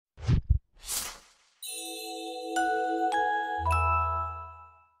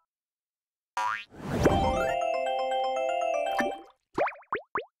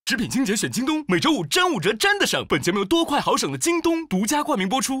食品清洁选京东，每周5真5折，真的省。本节目由多快好省的京东独家冠名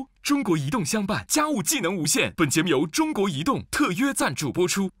播出。中国移动相伴，家务技能无限。本节目由中国移动特约赞助播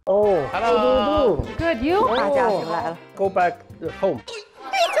出。哦 ，Hello，Good you， 大家庭来了 ，Go back home。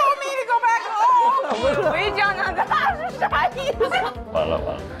你救命的 Go back home， 回家呢？那是啥意思？完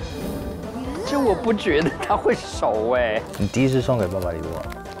了。这我不觉得他会熟哎。你第一次送给爸爸礼物啊？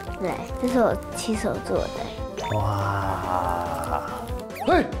对，这是我亲手做的。哇！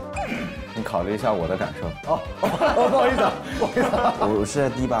嘿，你考虑一下我的感受。哦，不好意思，不好意思，我是在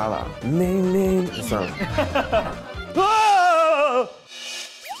第8了。明明算了。啊！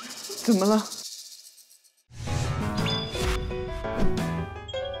怎么了？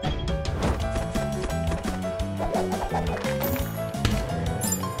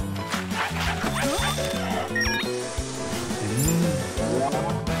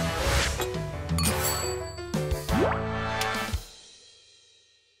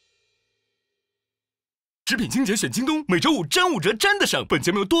食品清洁选京东，每周5真5折，真的省。本节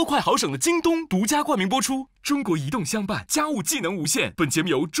目由多快好省的京东独家冠名播出。中国移动相伴，家务技能无限。本节目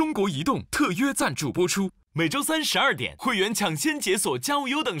由中国移动特约赞助播出。每周3 12点，会员抢先解锁家务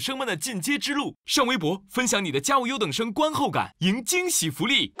优等生们的进阶之路。上微博分享你的家务优等生观后感，赢惊喜福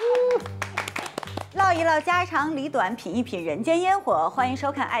利。唠一唠家长里短，品一品人间烟火。欢迎收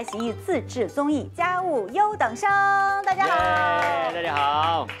看爱奇艺自制综艺《家务优等生》，大家好，大家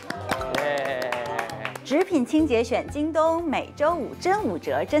好，食品清洁选京东，每周5真5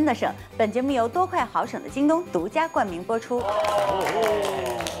折，真的省。本节目由多快好省的京东独家冠名播出。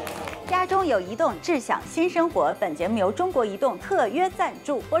家中有移动，智享新生活。本节目由中国移动特约赞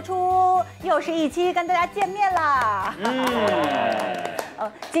助播出。又是一期跟大家见面啦。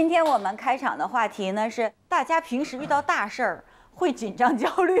今天我们开场的话题呢是：大家平时遇到大事儿会紧张焦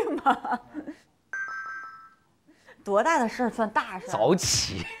虑吗？多大的事儿算大事儿？早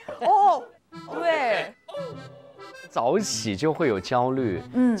起。哦，对。早起就会有焦虑，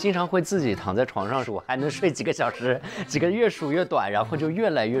经常会自己躺在床上数，还能睡几个小时，几个越数越短，然后就越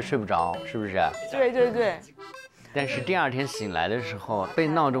来越睡不着，是不是？对。但是第2天醒来的时候，被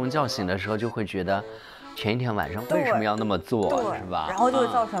闹钟叫醒的时候，就会觉得前一天晚上为什么要那么做，是吧？然后就会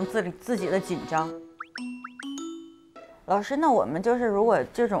造成自己的紧张。老师，那我们就是如果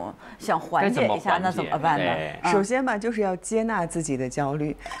这种想缓解一下，那怎么办呢？首先吧，就是要接纳自己的焦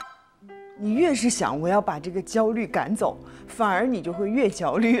虑。你越是想我要把这个焦虑赶走，反而你就会越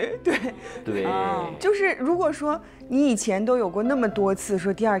焦虑。对，就是如果说你以前都有过那么多次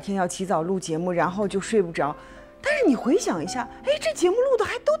说第2天要起早录节目，然后就睡不着，但是你回想一下，哎，这节目录的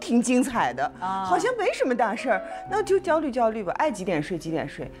还都挺精彩的，好像没什么大事儿，那就焦虑吧，爱几点睡几点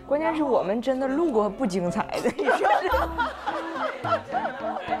睡。关键是我们真的录过不精彩的，你说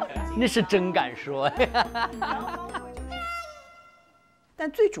那是真敢说。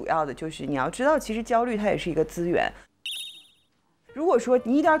但最主要的就是你要知道，其实焦虑它也是一个资源。如果说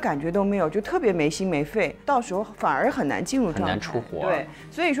你一点感觉都没有，就特别没心没肺，到时候反而很难进入状态，很难出活。对，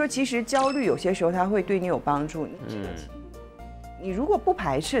所以说其实焦虑有些时候它会对你有帮助。你如果不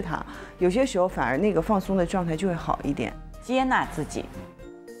排斥它，有些时候反而那个放松的状态就会好一点。接纳自己。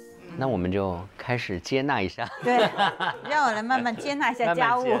那我们就开始接纳一下。对，让我来慢慢接纳一下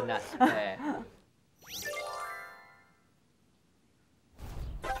家务。对。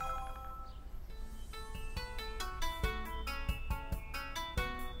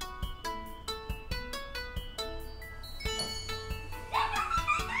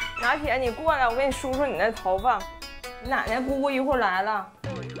拿铁，你过来，我给你梳梳你的头发。你奶奶姑姑一会儿来了。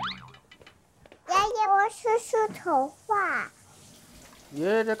爷爷，我梳梳头发。爷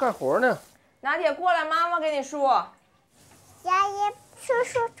爷在干活呢。拿铁过来，妈妈给你梳。爷爷梳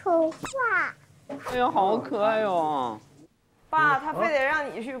梳头发。哎呀，好可爱哟！爸，他非得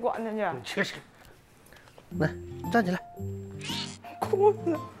让你去管他去。去。来，站起来。哭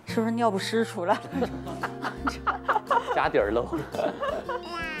了，是不是尿不湿出来了？家底儿漏。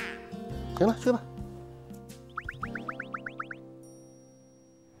行了，去吧。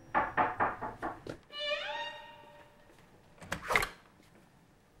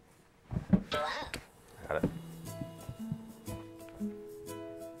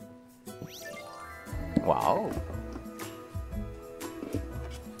哇哦！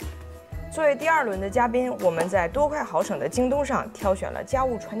作为第2轮的嘉宾，我们在多快好省的京东上挑选了家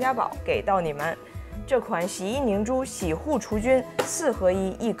务传家宝给到你们。这款洗衣凝珠洗护除菌4合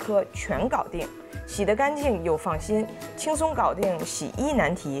1，一颗全搞定，洗得干净又放心，轻松搞定洗衣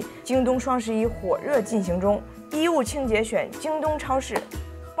难题。京东双11火热进行中，衣物清洁选京东超市，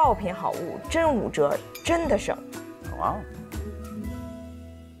爆品好物真5折，真的省。哇哦！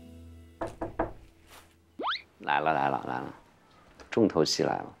来了，重头戏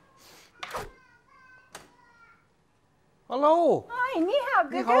来了。Hello。嗨，你好，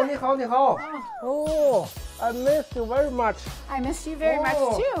哥哥。你好，你好。哦 ，I miss you very much. I miss you very much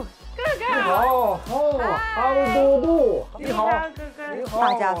too. 哥哥。你好，好嘟嘟。你好，哥哥。你好，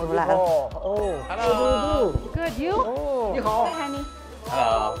大家族来了。哦 ，Hello。 Good, you? 哦，你好。 Hi, honey.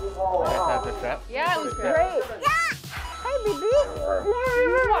 Hello. Nice to have the trip. Yeah, it was great. Hi, baby.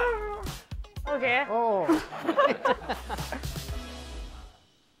 Okay. 哦。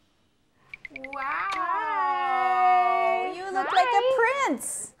 Wow. You look like a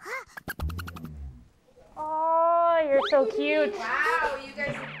prince. Oh, you're so cute. Wow, you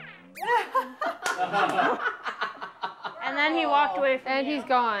guys. And then he walked away and he's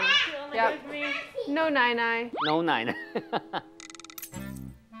gone. Yep. No, nine. No 奶奶。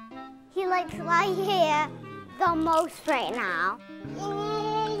 He likes my hair the most right now. 爷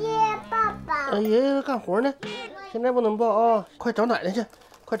爷，爸爸。爷爷干活呢，现在不能抱啊！快找奶奶去，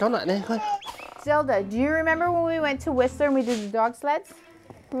快找奶奶，快！ Zelda, do you remember when we went to Whistler and we did the dog sleds?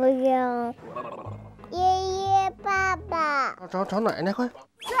 不要。爷爷，爸爸。找奶奶，快！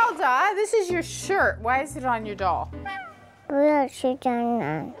 Zelda, this is your shirt. Why is it on your doll? 不要吃蟑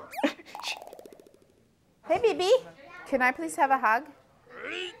螂。 Hey, baby. Can I please have a hug?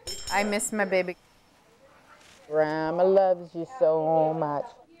 I miss my baby. Grandma loves you so much.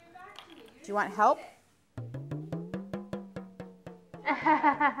 Do you want help?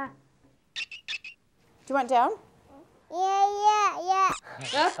 Do you want down? 爷。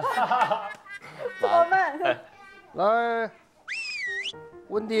来，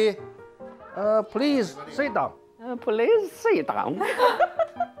温迪，please sit down。 Please sit down。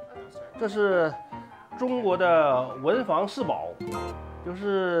这是中国的文房四宝，就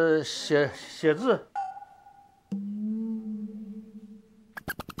是写字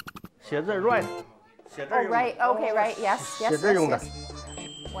，write， 写字 Oh, 用的。 right. Okay, right. Yes, 写字用的。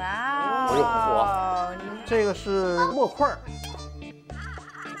 Wow. 这个是墨块儿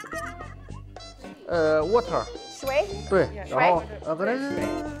，water。 水。对，然后搁这。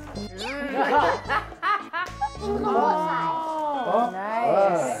 Oh,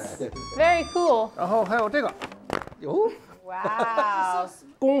 nice. Very cool. 然后还有这个，哟， Wow.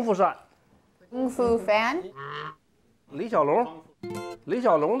 功夫扇， Kung Fu fan. 李小龙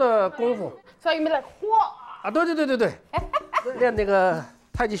的功夫 So you can be like, whoa. 啊，对，练那个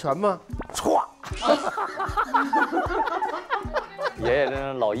太极拳嘛，歘。爷爷真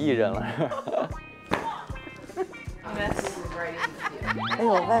是老艺人了。哎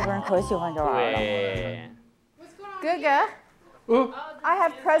呦，外国人可喜欢这玩意儿了。对。 Guga, I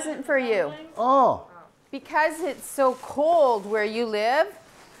have a present for you. 哦， Because it's so cold where you live,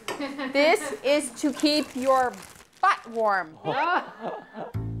 this is to keep your butt warm.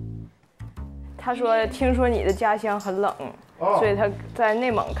 他说：“听说你的家乡很冷，所以他在内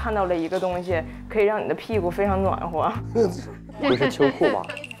蒙看到了一个东西，可以让你的屁股非常暖和，不是秋裤吧？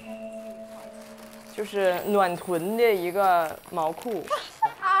就是暖臀的一个毛裤。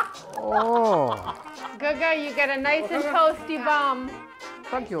哦 Guga, you get a nice and toasty bum.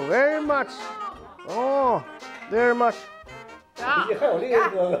 ，Thank you very much。哦，very much。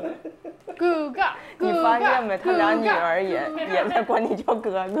 Guga, 你发现没？他俩女儿也在管你叫哥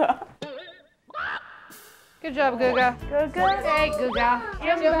哥。 Good job, Guga. Guga. Hey, Guga.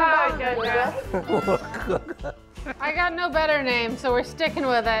 Goodbye, Guga. I got no better name, so we're sticking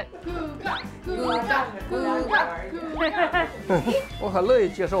with it. Guga, Guga. 我很乐意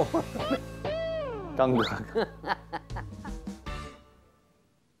接受。张哥。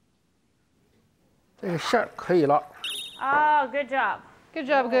这个馅儿可以了。 Oh, good job. Good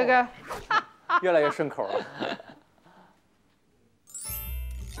job, Guga. 越来越顺口了。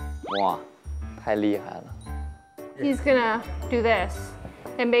哇，太厉害了！ He's gonna do this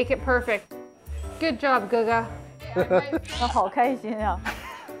and make it perfect. Good job, Guga. 我好开心啊！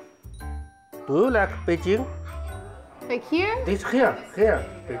 Do you like Beijing? Like here, This here,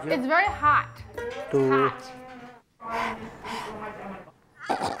 Beijing. it's very hot. Do Hot.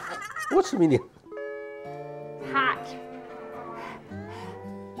 what's meaning? Hot.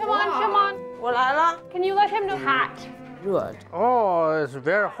 Come on. 我来了。 Can you let him know hot? 热。哦，it's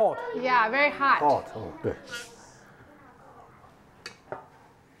very hot. Yeah, very hot. Hot. 哦，对。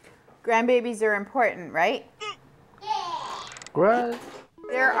 Grandbabies are important, right? Grand.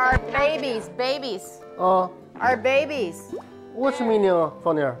 There are babies. Are babies. What's meaning?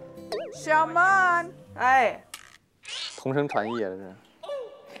 放那儿。 Shaman. 哎，同声传译了这。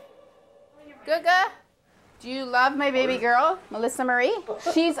 Guga, do you love my baby girl, Melissa Marie?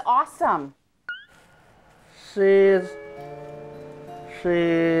 She's awesome. She's.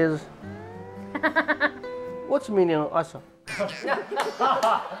 What's meaning? Awesome.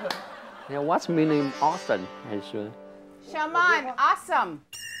 Yeah, what's meaning awesome? 还是 Shaman, awesome.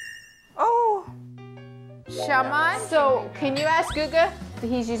 Oh. Shaman. So, can you ask Guga if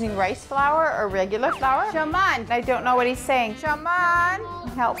he's using rice flour or regular flour? Shaman, I don't know what he's saying. Shaman,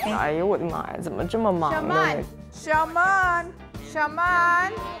 help me. 哎呦我的妈呀，怎么这么忙呢？ Shaman,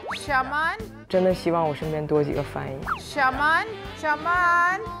 Shaman, Shaman. 真的希望我身边多几个翻译。Shaman,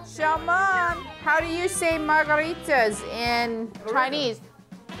 Shaman, Shaman. How do you say margaritas in Chinese?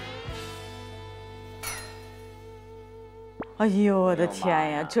 哎呦我的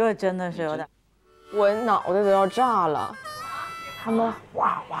天呀，这真的是有点，我脑袋都要炸了。他们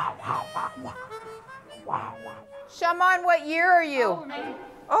哇哇哇哇哇哇哇。Shaman, what year are you?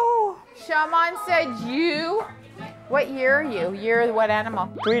 Oh. Shaman said you. What year are you? You're what animal?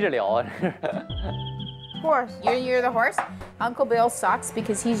 追着聊啊。 Horse. You're the horse? Uncle Bill sucks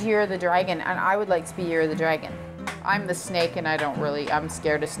because he's Year of the Dragon, and I would like to be Year of the Dragon. I'm the snake, and I'm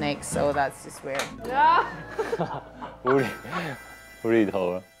scared of snakes, so that's just weird. 无厘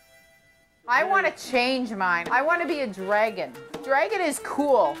头啊。 I want to change mine. I want to be a dragon. Dragon is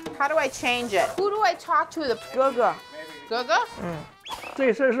cool. How do I change it? Who do I talk to? The 哥哥。 Guga?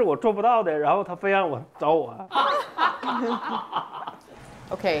 这事儿是我做不到的，然后他非让我找我。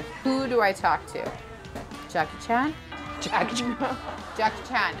 Okay, who do I talk to? Jackie Chan? Jackie Chan. Jackie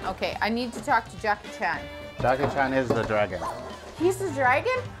Chan. Okay, I need to talk to Jackie Chan. Jackie Chan is the dragon. He's the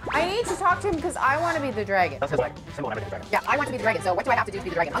dragon? I need to talk to him because I want to be the dragon. That's his like symbol whenever he's a dragon. Yeah, I want to be the dragon, so what do I have to do to be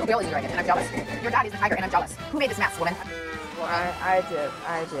the dragon? Uncle Bill is the dragon, and I'm jealous. Your dad is the tiger, and I'm jealous. Who made this mess, woman? I did.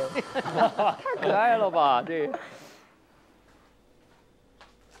 太可爱了吧这。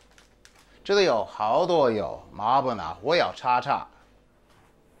这里有好多油，麻烦啊，我要擦擦。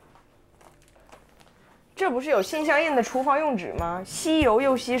这不是有心相印的厨房用纸吗？吸油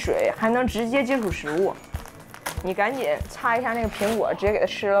又吸水，还能直接接触食物。你赶紧擦一下那个苹果，直接给它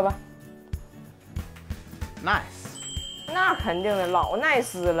吃了吧。Nice。那肯定的，老耐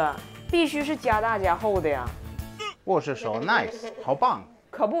撕了，必须是加大加厚的呀。我是说 nice， 好棒。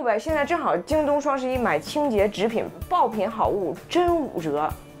可不呗，现在正好京东双11买清洁纸品爆品好物真5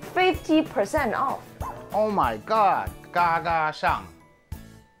折，50% off。Oh my god， 嘎嘎上。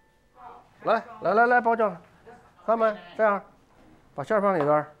来，包浆，看没？这样，把馅放里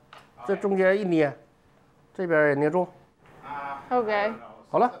边，这中间一捏，这边也捏住。Okay.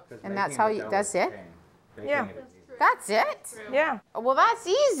 好了。 And that's how you, that's it? Yeah. That's it? Yeah. Well, that's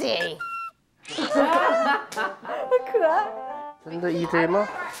easy. 可爱。真的 EJ 吗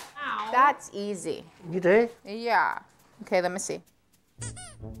That's easy.？EJ？ Yeah. Okay, let me see.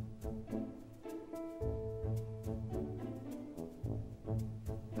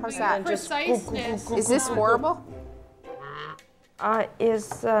 How's that? Preciseness. Is this horrible?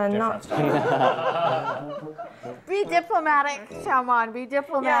 It's not. Be diplomatic, Shaman. Be Yeah,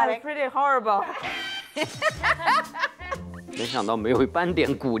 diplomatic. pretty horrible. 没想到没有半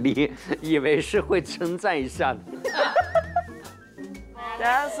点鼓励，以为是会称赞一下的。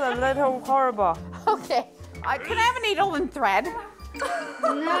That's a little horrible. Okay. Can I have a needle and thread?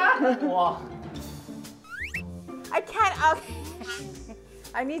 哇！ I can't. Okay.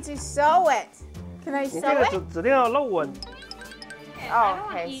 I need to sew it. Can I 你 sew 这个 it? 指定要漏温。 Oh,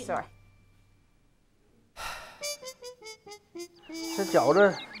 okay. Sorry. 这饺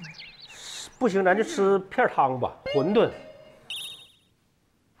子不行，咱就吃片汤吧，馄饨。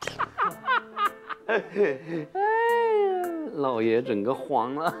老爷整个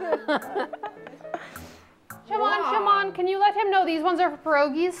黄了。Shaman, can you let him know these ones are for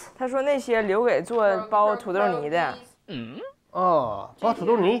pierogies? 他说那些留给做包土豆泥的。哦，包土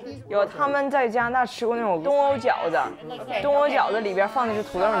豆泥。有他们在加拿大吃过那种东欧饺子，东欧饺子里边放的是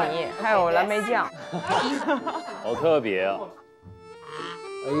土豆泥，还有蓝莓酱。好特别啊！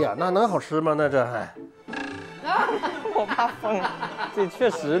哎呀，那能好吃吗？那这还？我怕疯。这确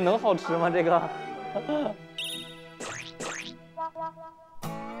实能好吃吗？这个？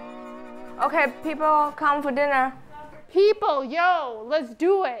 Okay, people come for dinner. People, yo, let's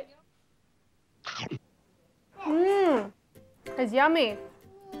do it. It's yummy.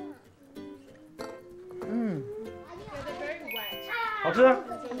 好吃。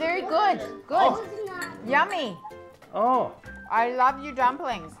 Very good. Good. Yummy. 哦。 I love your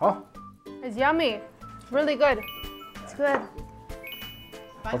dumplings. 好。 It's yummy. It's really good. It's good.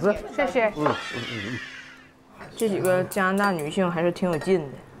 好吃。谢谢。这几个加拿大女性还是挺有劲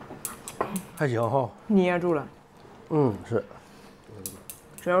的。 还行哈，捏住了。是。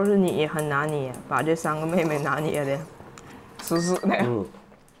主要是你很拿捏，把这3个妹妹拿捏的死死的。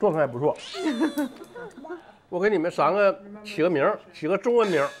状态不错。我给你们3个起个名，起个中文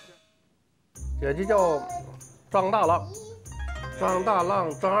名。姐姐叫张大浪、张大浪、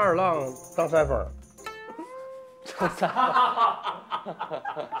张二浪、张三丰。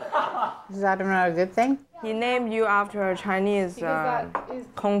Is that not a good thing? He named you after a Chinese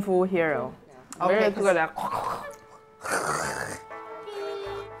kung fu hero. Very good at.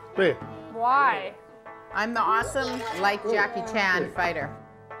 对。 Why? I'm the awesome, like Jackie Chan fighter.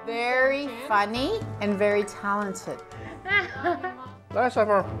 Very funny and very talented. 来，三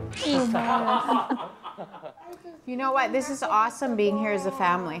凤。You know what? This is awesome being here as a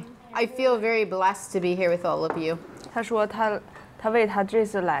family. I feel very blessed to be here with all of you. 他说他为他这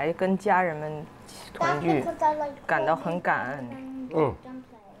次来跟家人们团聚感到很感恩。嗯。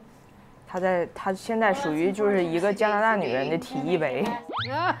他现在属于就是一个加拿大女人的体育为。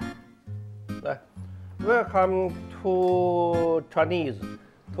来 ，Welcome to Chinese,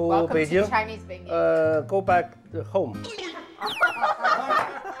 to 北京。Go back home.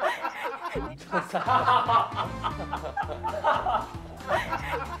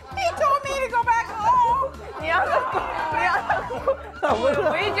 He told me to go back home. 你让他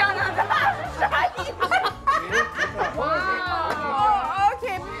回加拿大啥意思？哇 ，OK，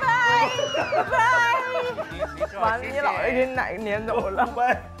 拜。完了，你姥爷给你哪个撵走了？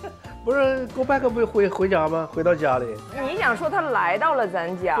不是 go back 不回家吗？回到家里。你想说他来到了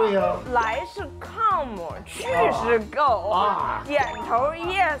咱家？对呀。来是 come， 去是 go， 点头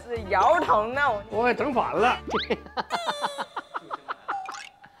yes， 摇头 no。我给整反了。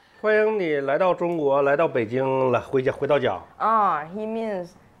欢迎你来到中国，来到北京，回到家。He means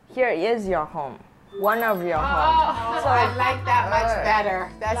here is your home, one of your home. So I like that much better.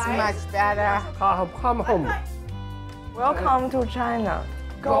 That's much better. Come home. Welcome to China.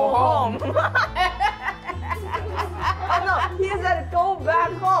 Go home. No, he said go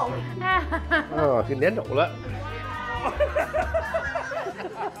back home. 给撵走了。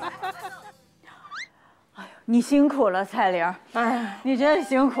你辛苦了，彩玲。哎，你真是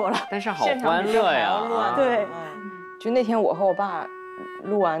辛苦了。但是好欢乐呀！对，就那天我和我爸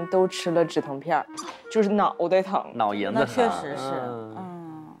录完都吃了止疼片，就是脑袋疼，脑炎子。那确实是。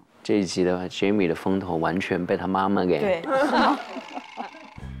这一集的 Jamie 的风头完全被他妈妈给。对。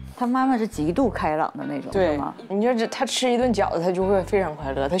他妈妈是极度开朗的那种，对吗？你说他吃一顿饺子，他就会非常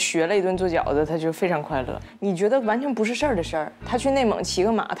快乐；他学了一顿做饺子，他就非常快乐。你觉得完全不是事儿的事儿。他去内蒙骑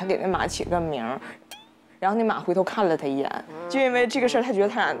个马，他给那马起个名儿，然后那马回头看了他一眼，就因为这个事儿，他觉得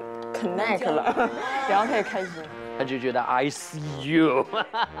他俩 connect 了，然后他也开心。他就觉得 I see you。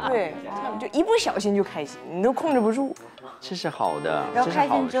对，就一不小心就开心，你都控制不住。这是好的。然后开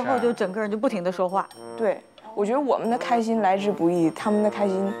心之后，就整个人就不停的说话。对。我觉得我们的开心来之不易，他们的开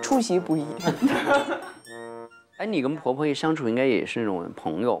心出其不意。哎，你跟婆婆一相处，应该也是那种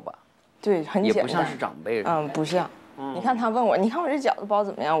朋友吧？对，很简单，也不像是长辈。不像。你看他问我，你看我这饺子包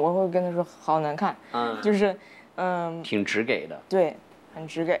怎么样？我会跟他说好难看。就是挺直给的。对，很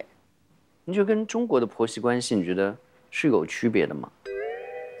直给。你觉得跟中国的婆媳关系，你觉得是有区别的吗？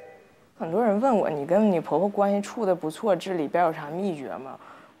很多人问我，你跟你婆婆关系处得不错，这里边有啥秘诀吗？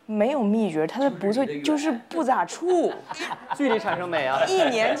没有秘诀，她的不错就是不咋处，距离产生美啊。1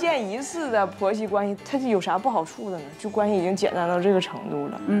年见1次的婆媳关系，它有啥不好处的呢？就关系已经简单到这个程度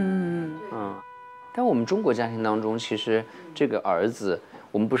了。但我们中国家庭当中，其实这个儿子，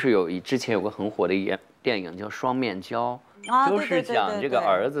我们不是之前有个很火的电影叫《双面胶》，就是讲这个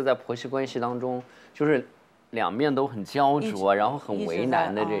儿子在婆媳关系当中，就是两面都很焦灼，然后很为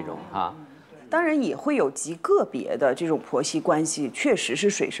难的这种哈。当然也会有极个别的这种婆媳关系，确实是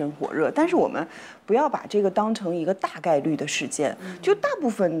水深火热，但是我们不要把这个当成一个大概率的事件，就大部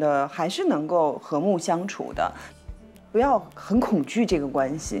分的还是能够和睦相处的。不要很恐惧这个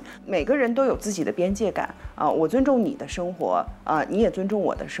关系，每个人都有自己的边界感啊，我尊重你的生活啊，你也尊重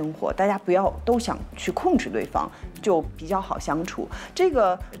我的生活，大家不要都想去控制对方，就比较好相处。这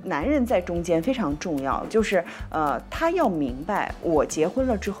个男人在中间非常重要，就是他要明白，我结婚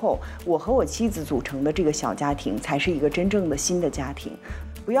了之后，我和我妻子组成的这个小家庭才是一个真正的新的家庭。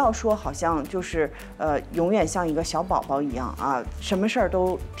不要说好像就是永远像一个小宝宝一样啊，什么事儿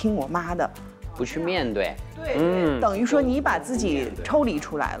都听我妈的。不去面对，对，等于说你把自己抽离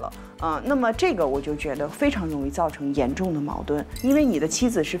出来了啊，那么这个我就觉得非常容易造成严重的矛盾，因为你的妻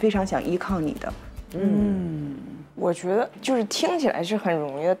子是非常想依靠你的。我觉得就是听起来是很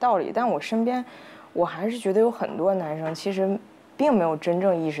容易的道理，但我身边我还是觉得有很多男生其实并没有真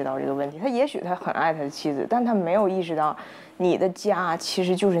正意识到这个问题。他也许他很爱他的妻子，但他没有意识到你的家其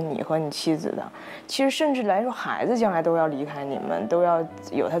实就是你和你妻子的。其实甚至来说，孩子将来都要离开你们，都要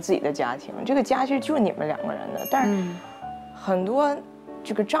有他自己的家庭。这个家其实就是你们两个人的。但是很多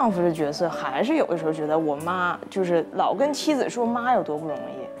这个丈夫的角色，还是有的时候觉得我妈就是老跟妻子说妈有多不容易。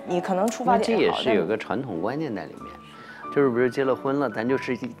你可能出发点好，这也是有个传统观念在里面。就是比如结了婚了，咱就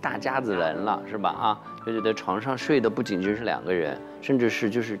是一大家子人了，是吧？啊，就觉得床上睡的不仅仅是2个人，甚至是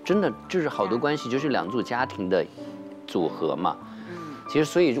就是真的就是好多关系就是2组家庭的组合嘛。其实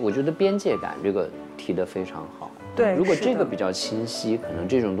所以我觉得边界感这个提得非常好。对，如果这个比较清晰，可能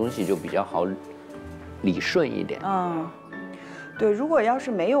这种东西就比较好理顺一点。对，如果要是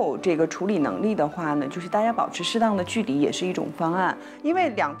没有这个处理能力的话呢，就是大家保持适当的距离也是一种方案，因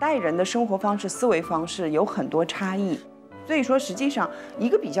为2代人的生活方式、思维方式有很多差异。所以说，实际上一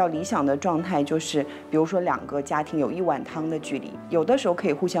个比较理想的状态就是，比如说2个家庭有1碗汤的距离，有的时候可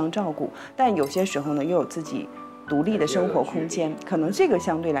以互相照顾，但有些时候呢又有自己独立的生活空间，可能这个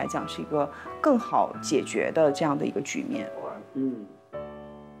相对来讲是一个更好解决的这样的一个局面。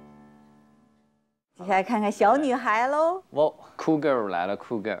接下来看看小女孩喽。哇，酷 girl 来了，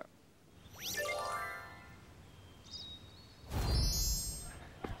酷 girl。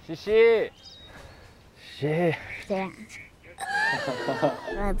西西，西。这样。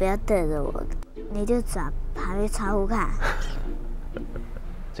不要对着我，你就转旁边窗户看。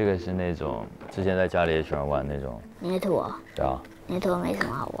这个是那种之前在家里也喜欢玩那种捏坨。对啊。捏坨没什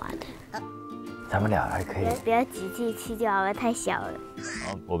么好玩的。咱们俩还可以。不要挤进去就好了，太小了。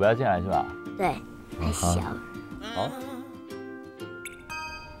哦，我不要进来是吧？对。太小了。好。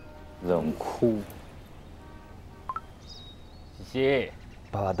冷酷。西西，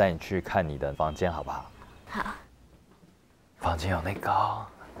爸爸带你去看你的房间好不好？好。房间有那个，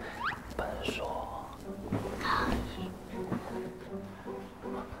不能说。好。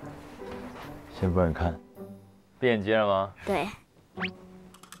先不让你看。变间了吗？对。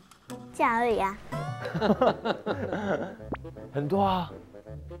这样而已啊。很多啊。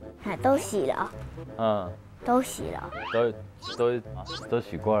都洗了。都洗了。都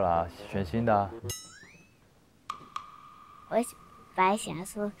洗过了啊，全新的啊。我本来想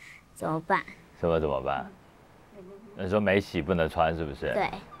说怎么办？怎么办？你说没洗不能穿是不是？对。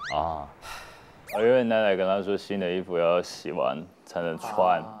啊，因为奶奶跟他说新的衣服要洗完才能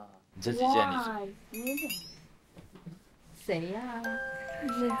穿。你这几件你谁呀？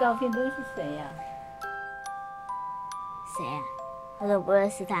这照片都是谁呀？谁呀？我都不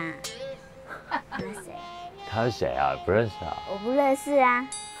认识他。那谁？他是谁啊？不认识啊？我不认识啊。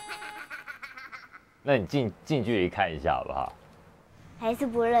那你近距离看一下好不好？还是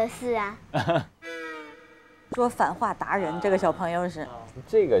不认识啊。说反话达人，这个小朋友是。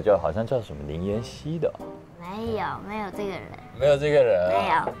这个好像叫什么林妍希的。没有这个人。没有这个人。没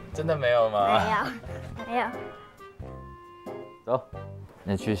有。真的没有吗？没有。走，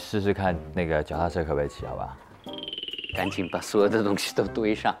那去试试看那个脚踏车可不可以骑，好吧？赶紧把所有的东西都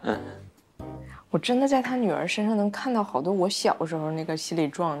堆上。我真的在他女儿身上能看到好多我小时候那个心理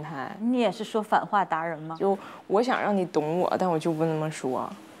状态。你也是说反话达人吗？就我想让你懂我，但我就不那么说。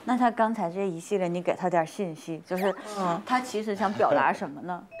那他刚才这一系列，你给他点信息，就是他其实想表达什么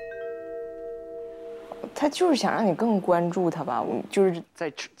呢？他就是想让你更关注他吧，我就是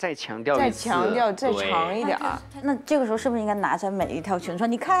再强调再长一点。那这个时候是不是应该拿出来每一条裙说，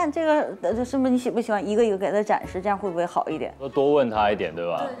你看这个是不是你喜不喜欢，一个一个给他展示，这样会不会好一点？多问他一点，对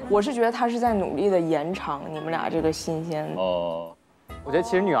吧？我是觉得他是在努力的延长你们俩这个新鲜。我觉得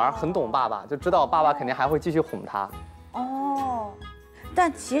其实女儿很懂爸爸，就知道爸爸肯定还会继续哄她。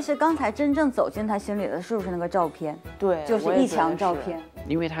但其实刚才真正走进他心里的是不是那个照片？对，就是一墙照片。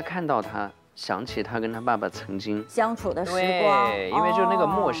因为他看到他。想起他跟他爸爸曾经相处的时光，对，因为就那个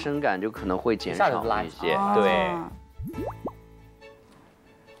陌生感就可能会减少一些，对。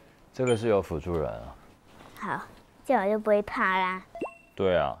这个是有辅助人啊。好，这样我就不会怕啦。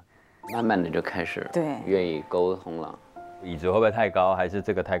对啊，慢慢的就开始愿意沟通了。椅子会不会太高，还是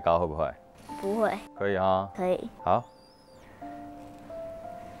这个太高会不会？不会。可以啊。可以。好。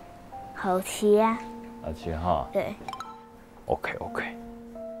好骑啊。好骑哈。对。OK。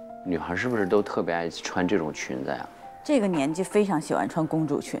女孩是不是都特别爱穿这种裙子呀？这个年纪非常喜欢穿公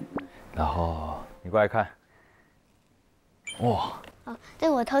主裙。然后你过来看，哇！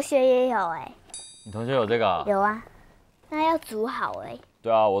这我同学也有哎。你同学有这个啊？有啊，那要煮好哎。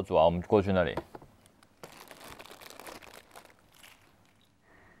对啊，我煮啊，我们过去那里。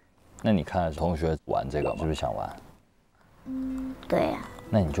那你看同学玩这个，是不是想玩？对呀。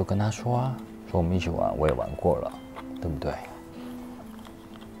那你就跟他说啊，说我们一起玩，我也玩过了，对不对？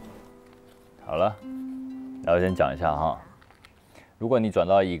好了，然后先讲一下哈，如果你转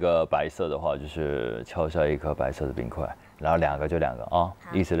到一个白色的话，就是敲下一颗白色的冰块，然后2个就2个啊，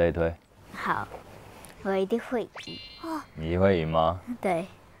以此类推。好，我一定会赢。你会赢吗？对。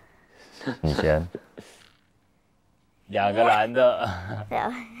你先。2个蓝的。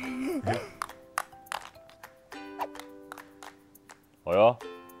哦哟。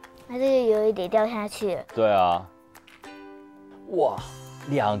那这个有一点掉下去了。对啊。哇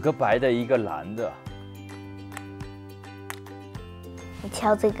，2个白的，一个蓝的。你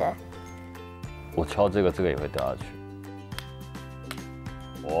敲这个。我敲这个，这个也会掉下去。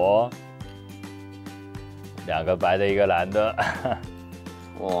我2个白的，一个蓝的。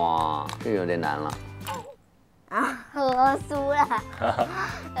哇，这有点难了。啊，我输了。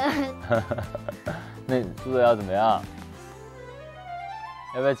那你输了要怎么样？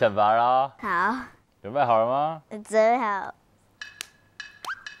要被惩罚了？好。准备好了吗？准备好。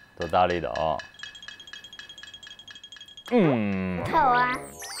多大力的哦。痛啊！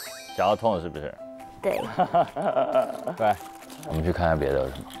想要痛了是不是？对。来，我们去看看别的有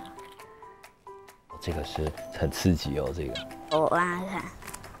什么。这个是很刺激哦，这个。我玩看。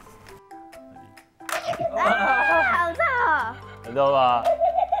好痛！很痛吧？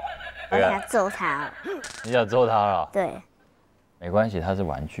我想揍他。你想揍他了？对。没关系，他是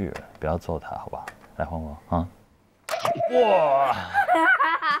玩具儿，不要揍他，好吧？来换我啊！哇！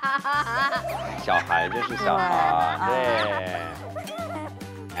小孩就是小孩，对。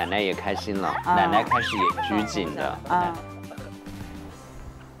奶奶也开心了，奶奶开始也拘谨的。抱。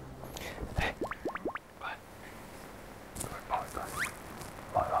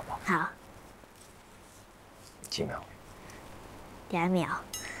好。几秒？2秒。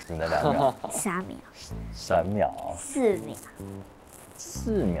真的2秒？3秒。3秒。4秒。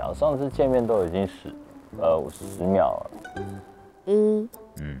4秒，上次见面都已经10秒了。1、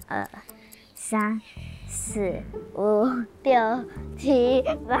2、3、4、5、6、7、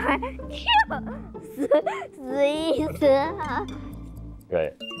8、9、10、11、12。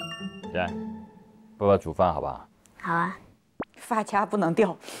对，来，爸爸煮饭好不好？好啊。发卡不能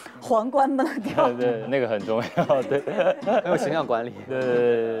掉，皇冠不能掉。对，那个很重要，对，很有形象管理。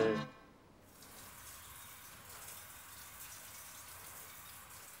对。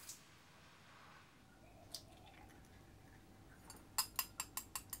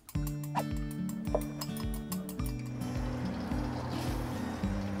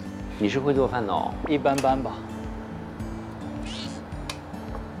你是会做饭的哦？一般般吧。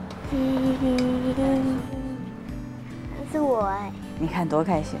是我哎。你看多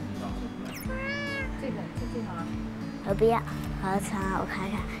开心。这个吗？我不要，我要穿，我看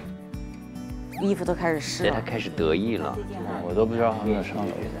看。衣服都开始湿了。他开始得意了。我都不知道他们上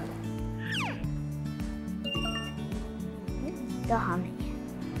楼。都好美。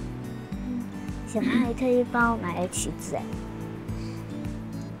小胖还特意帮我买了旗子哎。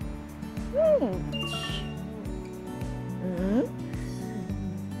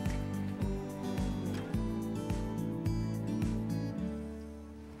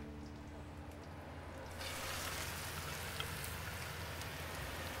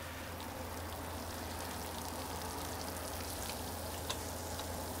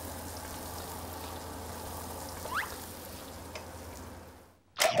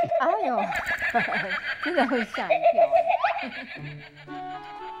哎呦，真的会吓一跳。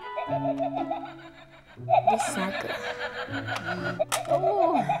第3个。哦。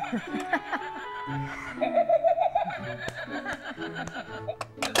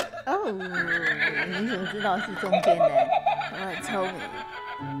哦，你怎么知道是中间的？我很聪明。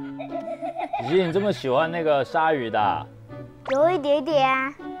姐姐，你这么喜欢那个鲨鱼的？有一点点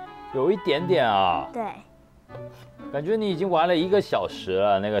啊。有一点点啊。对。感觉你已经玩了1个小时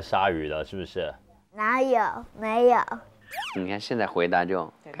了，那个鲨鱼的，是不是？哪有？没有。你看现在回答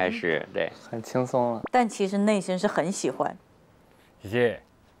就开始对，很轻松了。但其实内心是很喜欢。姐姐，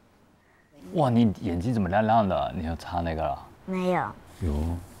哇，你眼睛怎么亮亮的？你有擦那个了？没有。有。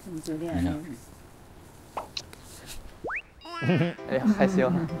哎呀，害羞。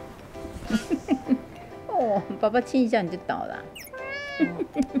哦，爸爸亲一下你就倒了。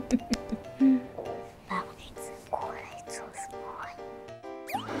爸爸一直过来做什么？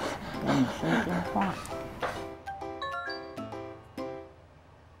跟你说电话。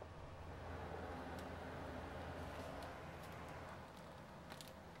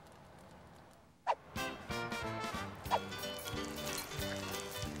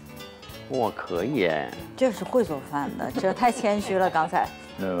哇，可以哎，这是会做饭的，这太谦虚了。刚才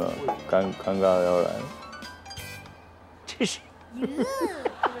那个尴尬要来了，这是，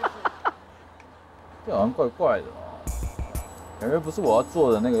这好像怪怪的哦，感觉不是我要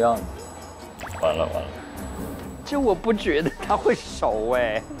做的那个样子。完了，这我不觉得他会熟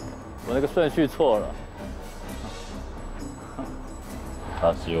哎，我那个顺序错了，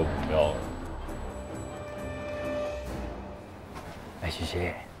他是又不妙了。哎，姐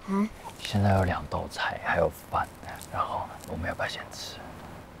姐。现在有2道菜，还有饭，然后我们要不要先吃？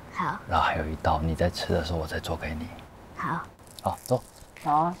好。然后还有1道，你在吃的时候我再做给你。好。好，走。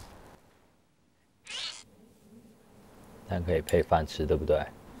好啊。但可以配饭吃，对不对？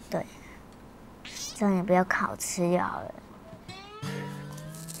对，这样也不要烤吃就好了。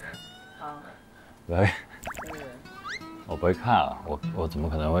对，我不会看啊，我怎么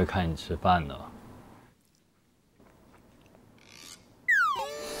可能会看你吃饭呢？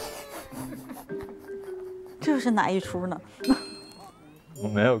这是哪一出呢？我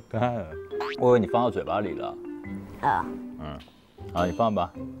没有看，我以为你放到嘴巴里了。啊。嗯，好，你放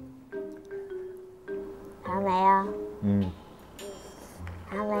吧。好没有？嗯。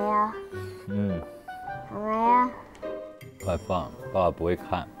好没有？嗯。好没有？快放，爸爸不会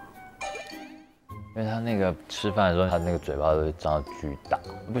看。因为他那个吃饭的时候，他那个嘴巴都会张得巨大，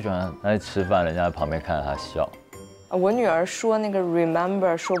我不喜欢他在吃饭，人家在旁边看着他笑。我女儿说那个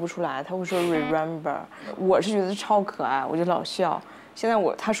remember 说不出来，她会说 remember， 我是觉得超可爱，我就老笑。现在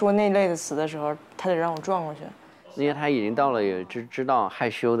她说那类的词的时候，她得让我转过去，因为她已经到了也知道害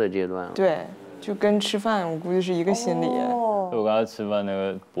羞的阶段了。对，就跟吃饭我估计是一个心理。我跟他吃饭那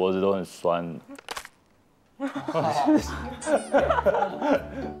个脖子都很酸。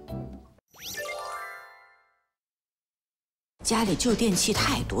家里旧电器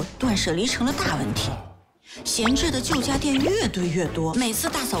太多，断舍离成了大问题。闲置的旧家电越堆越多，每次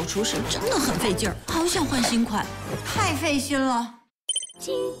大扫除时真的很费劲儿，好想换新款，太费心了。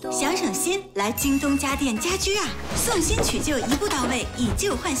想省心，来京东家电家居啊！送新取旧一步到位，以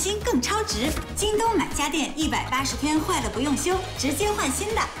旧换新更超值。京东买家电180天坏了不用修，直接换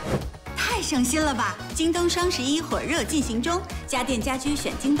新的，太省心了吧！京东双11火热进行中，家电家居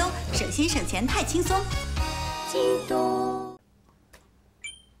选京东，省心省钱太轻松。京东。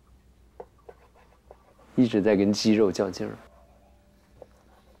一直在跟肌肉较劲儿。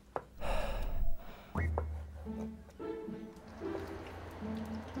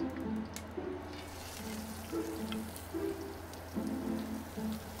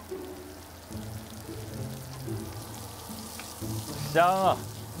香啊！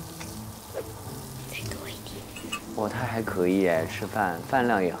再多一点。哇，他还可以哎，吃饭饭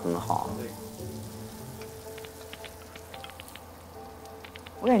量也很好。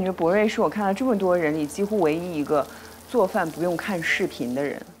我感觉博瑞是我看到这么多人里几乎唯一一个做饭不用看视频的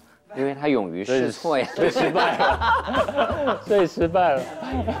人，因为他勇于试错呀。最失败了，最失败了。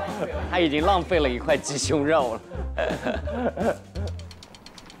他已经浪费了一块鸡胸肉了。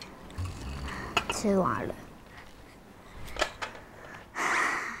吃完了。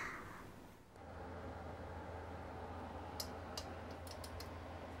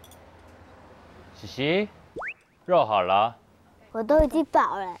喜喜，肉好了。我都已经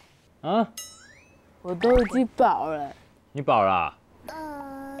饱了。啊？我都已经饱了。你饱了啊？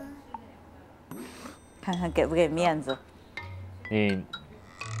看看给不给面子。你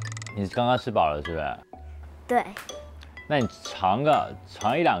刚刚吃饱了是不是？对。那你尝1、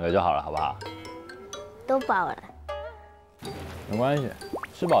2个就好了，好不好？都饱了。没关系，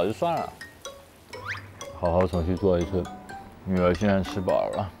吃饱就算了。好好重新做一次。女儿现在吃饱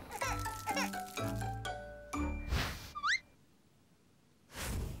了。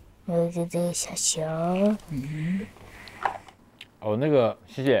有一个这个小熊，哦，那个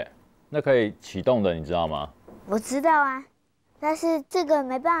谢谢，那可以启动的，你知道吗？我知道啊，但是这个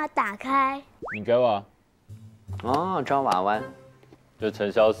没办法打开。你给我。哦，抓娃娃，就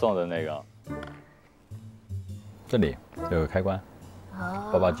陈潇送的那个。这里有个开关。哦。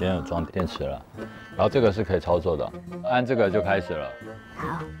爸爸今天有装电池了，然后这个是可以操作的，按这个就开始了。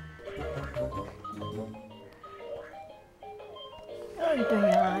好。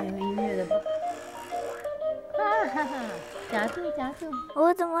对啊，有音乐的吧？啊哈哈，夹住夹住！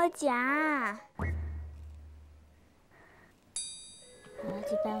我怎么夹？好，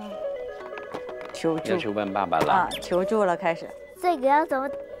去帮我。求助。要去问爸爸了。啊，求助了，开始。这个要怎么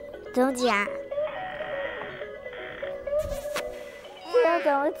夹？这要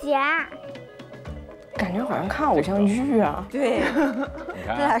怎么夹？感觉好像看偶像剧啊。对，你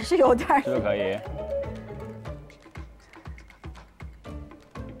看，这还是有点。是不是可以？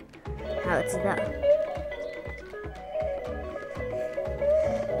好，我知道。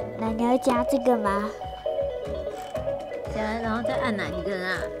那你要加这个吗？加，然后再按哪一根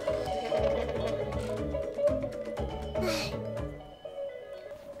啊？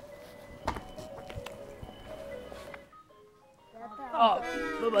啊！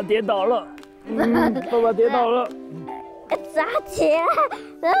爸爸跌倒了。爸爸跌倒了。抓起来，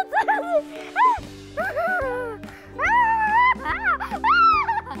抓起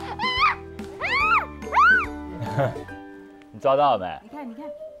你抓到了没？你看，你看。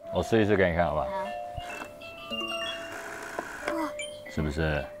我试一试给你看，好不好？哇！是不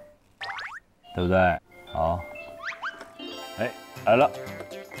是？对不对？好。哎，来了。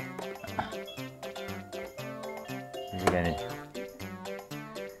给你。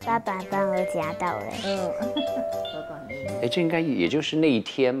爸爸帮我夹到了。哎，这应该也就是那一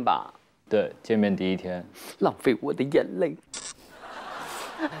天吧？对，见面第一天。浪费我的眼泪。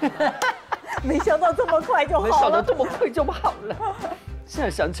没想到这么快就好了。没想到这么快就好了。现在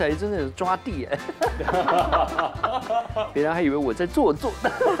想起来真的是抓地哎。别人还以为我在做戏。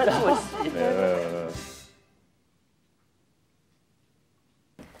没。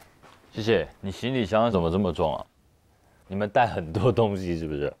谢谢。你行李箱怎么这么重啊？你们带很多东西是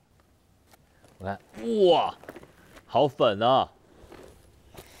不是？我看，哇，好粉啊！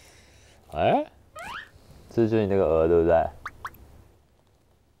哎，这就是你那个鹅，对不对？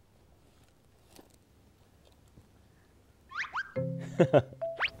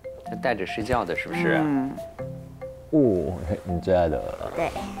他带着睡觉的，是不是？嗯。哦，你最爱的鹅。对。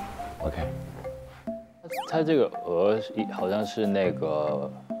OK。它这个鹅好像是那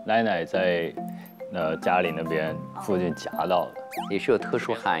个奶奶在家里那边附近夹到的，也是有特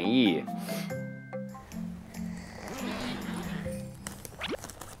殊含义。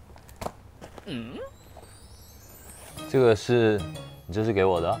嗯。这个是你这是给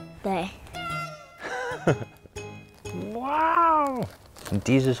我的？对。哇哦！你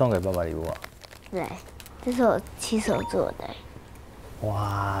第一次送给爸爸礼物啊？对，这是我亲手做的。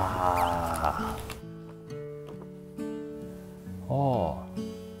哇！哦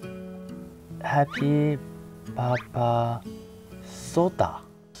 ，Happy 爸爸 Soda。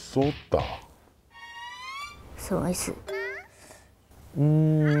什么意思？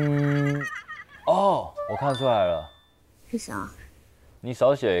哦，我看出来了。是啥？你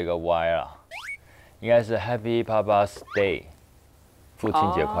少写一个 Y 啦，应该是 Happy Papa's Day， 父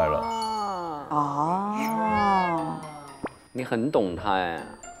亲节快乐。哦，你很懂他哎，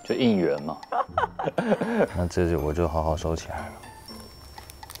就应援嘛。那这我就好好收起来了。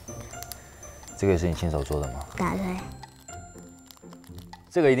这个也是你亲手做的吗？答对。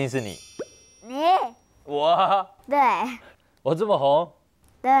这个一定是你。你。我。对。我这么红。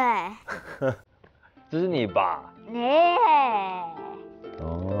对。这是你吧？你。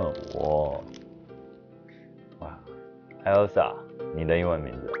哦，我。哇 ，Elsa， 你的英文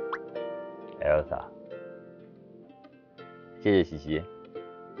名字 ，Elsa。谢谢西西。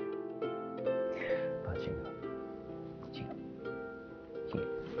抱歉了，亲了。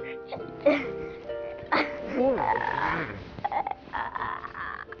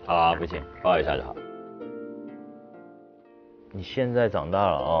好啊，不行，抱一下就好。你现在长大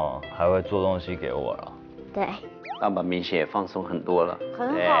了哦，还会做东西给我了。对。爸爸明显也放松很多了。很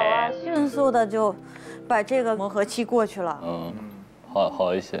好啊，迅速的就把这个磨合期过去了。嗯，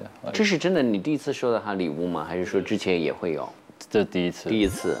好一些。这是真的你第一次收到他礼物吗？还是说之前也会有？这第一次。第一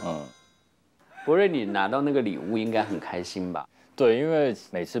次。嗯。博瑞，你拿到那个礼物应该很开心吧？对，因为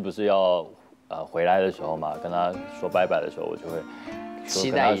每次不是要回来的时候嘛，跟他说拜拜的时候，我就会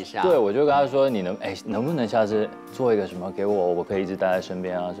期待一下。对，我就跟他说，你能不能下次做一个什么给我，我可以一直带在身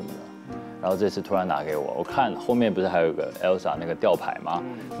边啊什么的。然后这次突然拿给我，我看后面不是还有个 Elsa 那个吊牌吗？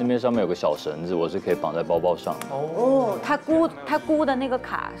那边上面有个小绳子，我是可以绑在包包上的。哦，他估的那个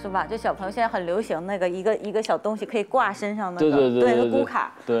卡是吧？就小朋友现在很流行那个一个小东西可以挂身上的。对，估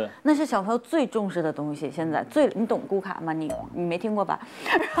卡。对，那是小朋友最重视的东西。现在你懂估卡吗？你没听过吧？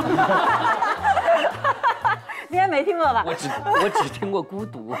你也没听过吧？我只听过孤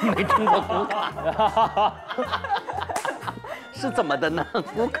独，没听过估卡。是怎么的呢？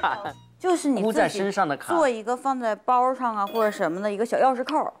估卡就是你箍在身上的卡，做一个放在包上啊或者什么的一个小钥匙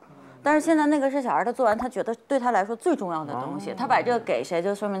扣。但是现在那个是小孩他做完，他觉得对他来说最重要的东西，他把这个给谁，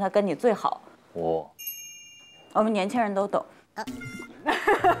就说明他跟你最好。我们年轻人都懂。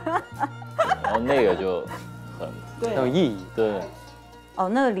然后那个就很有意义，对。哦，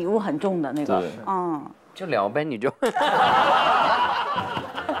那个礼物很重的那个，就聊呗，你就。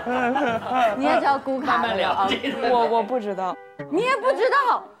你也知道估卡，慢慢聊。我不知道，你也不知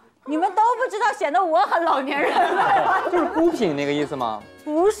道，你们都不知道，显得我很老年人了。就是孤品那个意思吗？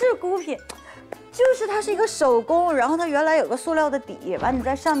不是孤品，就是它是一个手工，然后它原来有个塑料的底，完你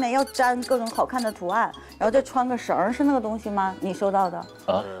在上面要粘各种好看的图案，然后再穿个绳，是那个东西吗？你收到的？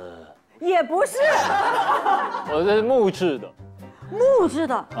也不是，我这是木质的。木质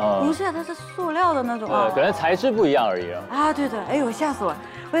的，不是，它是塑料的那种啊，可能材质不一样而已啊。对，哎呦，吓死我！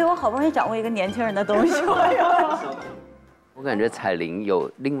我以为我好不容易掌握一个年轻人的东西。我感觉彩铃有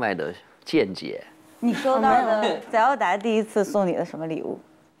另外的见解。你收到的翟耀达第一次送你的什么礼物？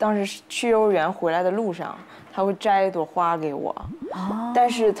当时去幼儿园回来的路上，他会摘一朵花给我，但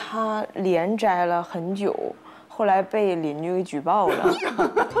是他连摘了很久，后来被邻居给举报了，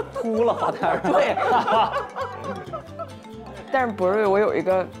秃了花坛。对。但是博瑞，我有一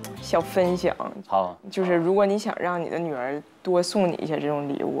个小分享。好，就是如果你想让你的女儿多送你一些这种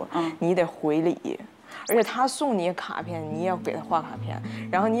礼物，你得回礼。而且他送你卡片，你也要给他画卡片，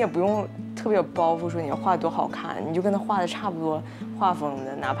然后你也不用特别有包袱，说你要画多好看，你就跟他画的差不多画风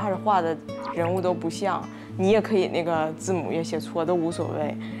的，哪怕是画的人物都不像，你也可以那个字母也写错都无所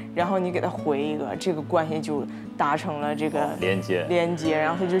谓，然后你给他回一个，这个关系就达成了这个连接，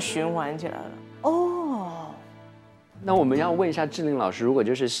然后他就循环起来了。哦，那我们要问一下志玲老师，如果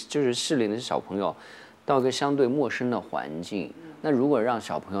就是适龄的小朋友，到一个相对陌生的环境。那如果让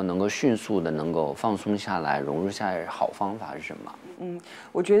小朋友能够迅速的能够放松下来、融入下来，好方法是什么？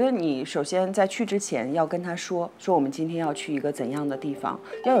我觉得你首先在去之前要跟他说我们今天要去一个怎样的地方，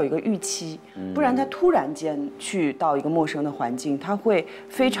要有一个预期，不然他突然间去到一个陌生的环境，他会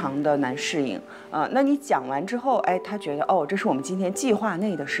非常的难适应。那你讲完之后，哎，他觉得哦，这是我们今天计划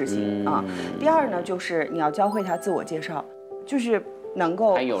内的事情啊。第二呢，就是你要教会他自我介绍，就是能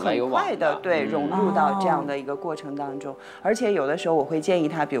够很快的融入到这样的一个过程当中，而且有的时候我会建议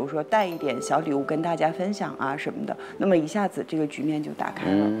他，比如说带一点小礼物跟大家分享啊什么的，那么一下子这个局面就打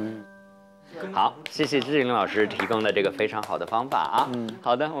开了。好，谢谢志玲老师提供的这个非常好的方法啊。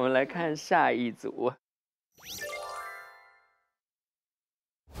好的，我们来看下一组。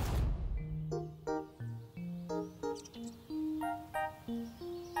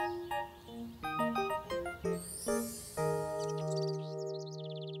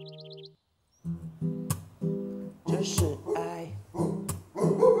这是爱，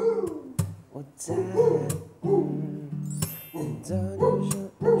我在在你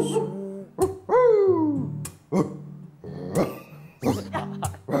身上。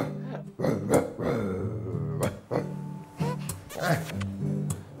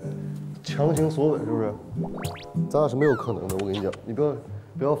强行索吻是不是？咱俩是没有可能的，我跟你讲，你不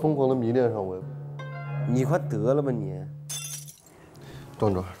要疯狂的迷恋上我。你快得了吧你！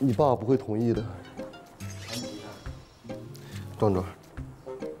壮壮，你爸不会同意的。壮壮，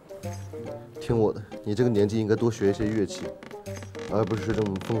听我的，你这个年纪应该多学一些乐器，而不是这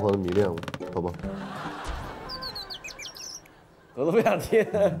么疯狂的迷恋我，好吧？我都不想听。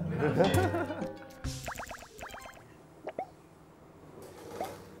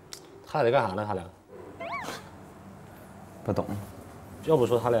他俩在干啥呢？他俩不懂。要不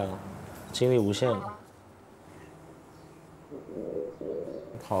说他俩精力无限了。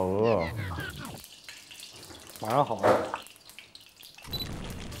好饿，马上好了。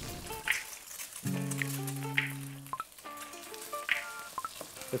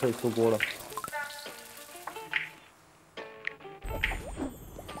这可以出锅了。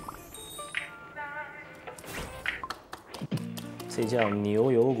这叫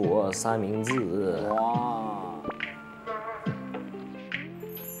牛油果三明治。哇！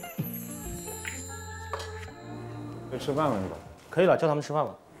可以吃饭了是吧？可以了，叫他们吃饭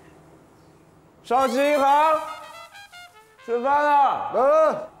吧。少奇好，吃饭了。来。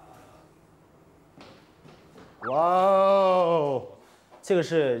哇哦！这个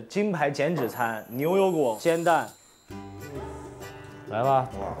是金牌减脂餐，牛油果煎蛋。来吧，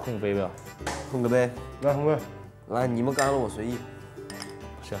碰个杯吧，碰个杯，来碰杯。来，你们干了我随意。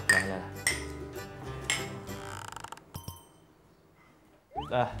行，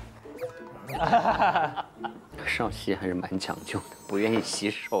来。少熙还是蛮讲究的，不愿意洗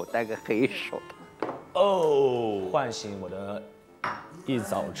手，带个黑手套。哦，唤醒我的一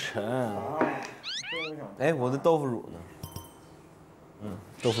早晨。哎，我的豆腐乳呢？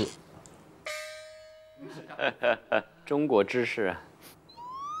豆腐乳。中国知识啊！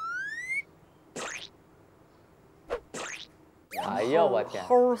哎呀，我天，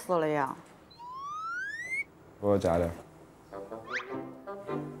齁死了呀！给我加点。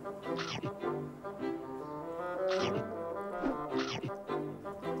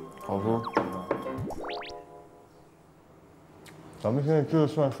好喝。咱们现在这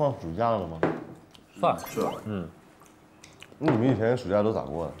算放暑假了吗？算是。那你们以前暑假都咋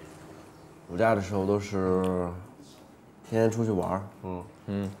过的？暑假的时候都是天天出去玩，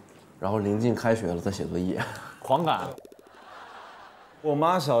然后临近开学了再写作业，狂赶。我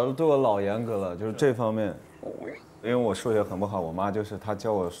妈小时候对我老严格了，就是这方面，因为我数学很不好，我妈就是她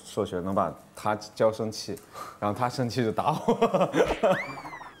教我数学能把她教生气，然后她生气就打我。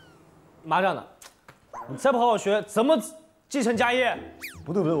妈这样的，你再不好好学，怎么继承家业？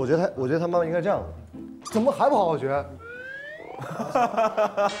不对，我觉得他妈妈应该这样，怎么还不好好学？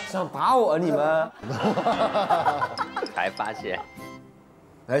想打我你们？才发现。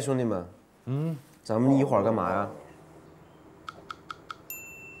哎，兄弟们，咱们一会儿干嘛呀？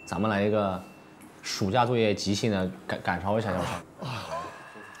咱们来一个暑假作业即兴的赶超一下，要不？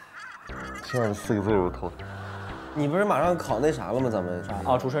听到这4个字我头疼。你不是马上考那啥了吗？咱们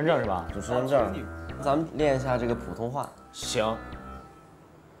哦，主持人证是吧？主持人证，咱们练一下这个普通话。行。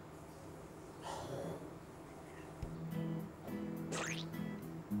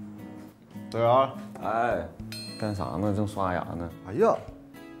对啊，哎，干啥呢？正刷牙呢。哎呀，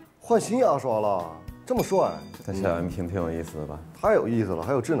换新牙刷了，这么帅！在校园挺有意思的吧？太有意思了，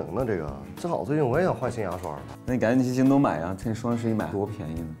还有智能呢，这个正好最近我也想换新牙刷。那你赶紧去京东买呀，趁双11买多便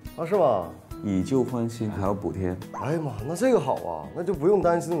宜呢！啊，是吗？以旧换新还有补贴。哎呀妈，那这个好啊，那就不用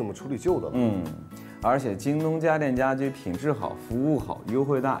担心怎么处理旧的了。而且京东家电家居品质好，服务好，优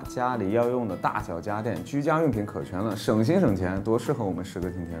惠大，家里要用的大小家电、居家用品可全了，省心省钱，多适合我们10个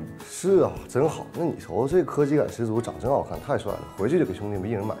今天的。是啊，真好。那你瞅这科技感十足，长真好看，太帅了。回去就给兄弟们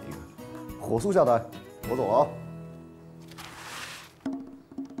一人买一个，火速下单。我走啊。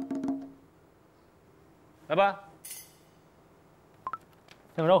来吧，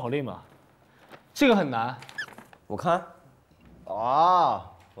像个绕口令嘛，这个很难。我看。啊，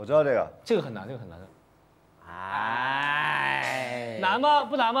我知道这个。这个很难，这个很难的。哎，难吗？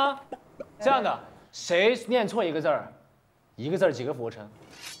不难吗？这样的，谁念错一个字儿，一个字儿几个俯卧撑？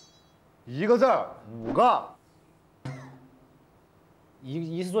一个字儿5个。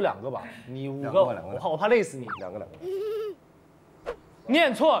一次做2个吧，你5个，我怕累死你。两个。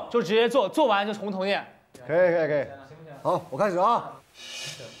念错就直接做，做完就从头念。可以。好，我开始啊。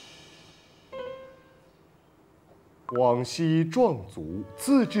广西壮族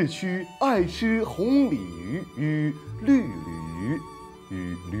自治区爱吃红鲤鱼与绿鲤鱼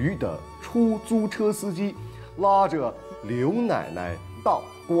与驴的出租车司机，拉着刘奶奶到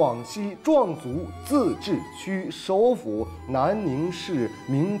广西壮族自治区首府南宁市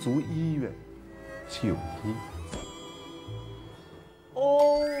民族医院就医。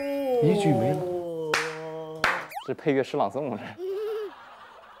哦，一句没了。这配乐诗朗诵了。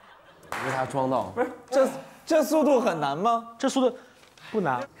为啥装到？不是这速度很难吗？这速度不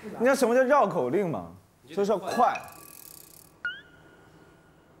难。你知道什么叫绕口令吗？就是要快。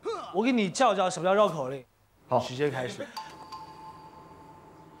我给你教什么叫绕口令。好，直接开始。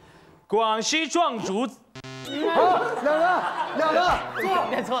广西壮族。好，两个。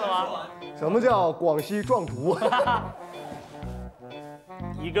念错了吗？什么叫广西壮族？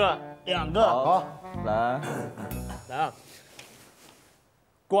一个，2个。好，来啊！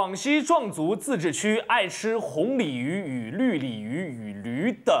广西壮族自治区爱吃红鲤鱼与绿鲤鱼与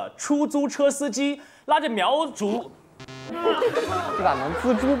驴的出租车司机，拉着苗族。这咋能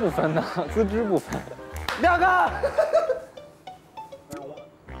锱铢不分呢？锱铢不分。2个。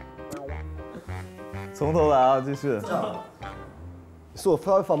从头来啊，继续。速度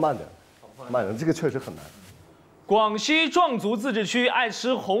稍微放慢点，慢点，这个确实很难。广西壮族自治区爱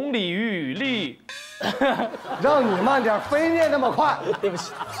吃红鲤鱼与绿。让你慢点，非念那么快。对不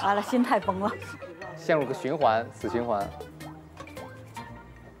起，完了，心态崩了，陷入个循环，死循环。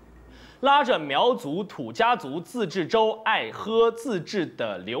拉着苗族土家族自治州爱喝自制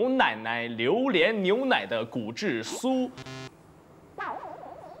的刘奶奶榴莲牛奶的骨质疏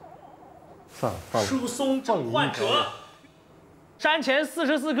松症患者。山前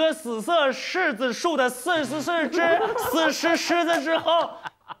44棵死色柿子树的44只死尸狮子之后，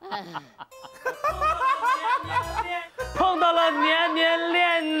碰到了年年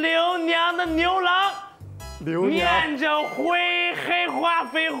恋刘娘的牛郎，念着灰黑花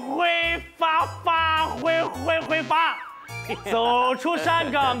飞灰发发灰灰发，走出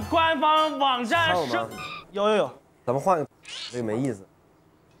山岗官方网站上，有，咱们换个，这个没意思。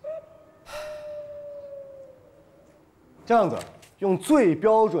这样子，用最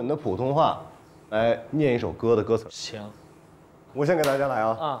标准的普通话来念一首歌的歌词。行，我先给大家来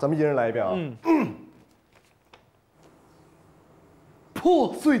啊，咱们一人来一遍啊。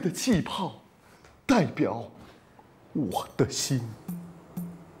破碎的气泡，代表我的心。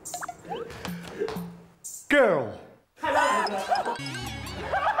Girl，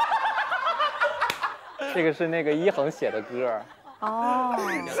 这个是那个一恒写的歌。哦，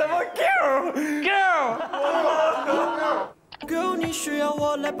什么 girl？ 你需要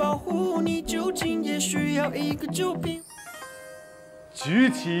我来保护你，究竟也需要一个酒瓶。举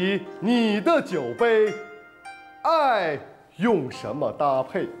起你的酒杯，爱用什么搭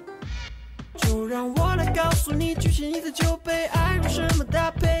配？就让我来告诉你，举起你的酒杯，爱用什么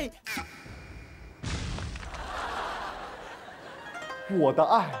搭配？我的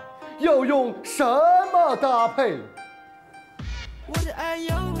爱要用什么搭配？我的爱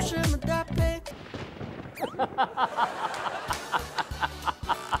要用什么搭配？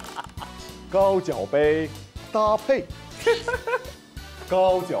高脚杯搭配，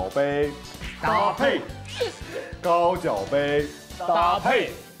高脚杯搭配，高脚杯搭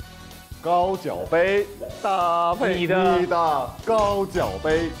配，高脚杯搭配你的高脚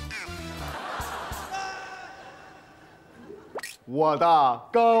杯，我的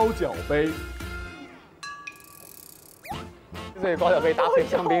高脚杯。所以高脚杯搭配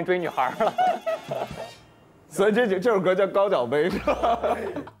香槟追女孩了。所以这首歌叫高脚杯是吧？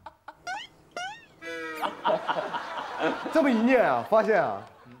这么一念啊，发现啊，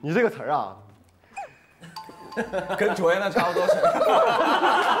你这个词儿啊，跟昨天的差不多是。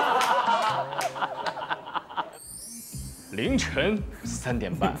凌晨3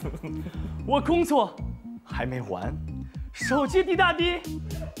点半，我工作还没完，手机滴答滴，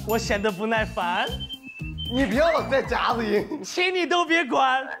我显得不耐烦。你不要再夹子音，请你都别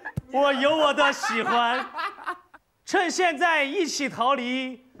管，我有我的喜欢。趁现在一起逃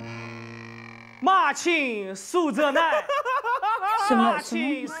离，马庆素泽奈。马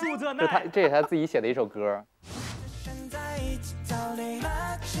庆素泽奈，这也是他自己写的一首歌。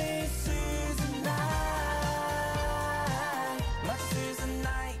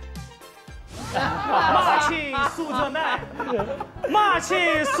马庆素泽奈，马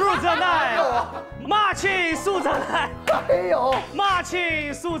庆素泽奈，马庆素泽奈，还有马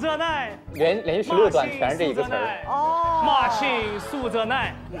庆素泽奈，连续16段全是这一个词儿。哦，马庆素泽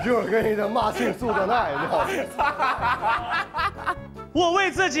奈，就是跟你的马庆素泽奈，你知道吗？我为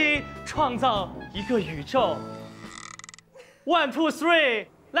自己创造一个宇宙。1 2 3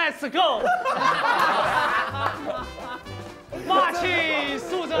 Let's go！ 马庆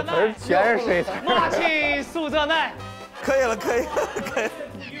素泽奈，全是水词。马庆素泽奈，可以了，可以了，可以。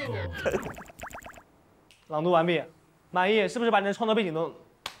朗读完毕，满意？是不是把你的创作背景都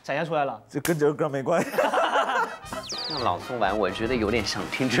展现出来了？这跟这个歌没关系。那朗诵完，我觉得有点想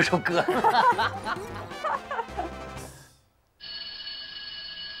听这首歌。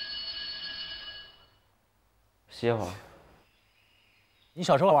歇会儿。你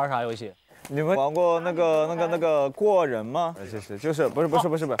小时候玩啥游戏？你们玩过那个过人吗？就是不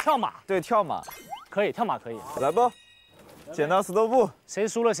是跳马。对，跳马。可以跳马可以。来不？剪刀石头布，谁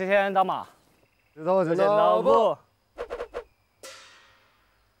输了谁先当马。剪刀布。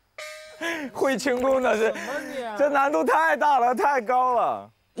会轻功的是，这难度太大了，太高了。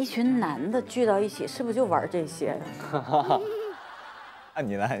一群男的聚到一起，是不是就玩这些？啊，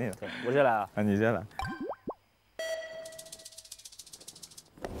你来，你来，我先来啊。啊，你先来。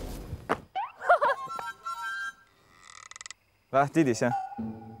来，弟弟先。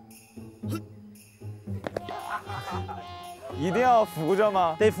一定要扶着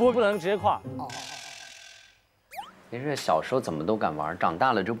吗？得扶，不能直接跨。其实小时候怎么都敢玩，长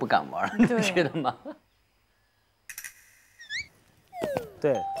大了就不敢玩，你觉得吗？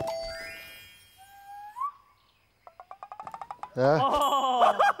对。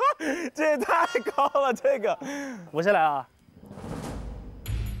哦，这也太高了，这个。我先来啊。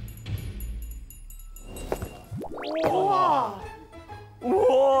哇！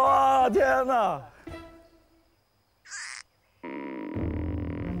哇！天哪！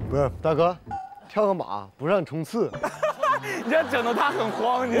不是大哥，跳个马不让冲刺，你这整得他很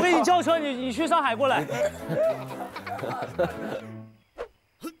慌。我给你叫车，你去上海过来。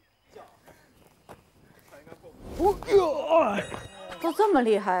都这么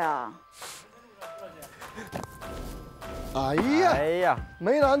厉害啊！哎呀，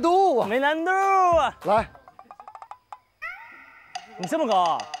没难度啊，没难度啊！来，你这么高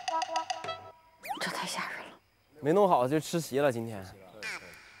啊？这太吓人了。没弄好就吃席了，今天。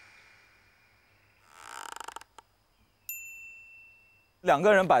2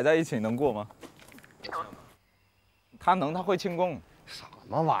个人摆在一起能过吗？他能，他会轻功。什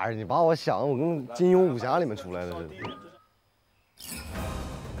么玩意儿？你把我想的我跟金庸武侠里面出来的似的。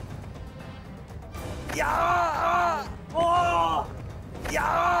呀！哇！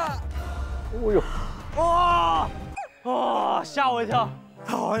呀！哦呦！哇！哇！吓我一跳。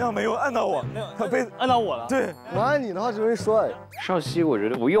他好像没有按到我，他被按到我了。对，我按你的话就容易摔。少熙，我觉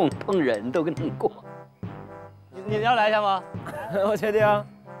得不用碰人都能过。你要来一下吗？我确定啊。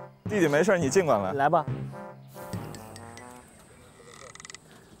弟弟没事，你尽管来。来吧。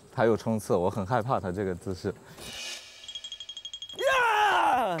他有冲刺，我很害怕他这个姿势。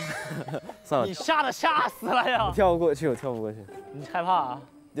呀！算了，你吓死了呀！我跳不过去，我跳不过去。你害怕啊？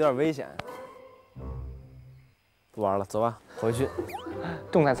有点危险。不玩了，走吧，回去。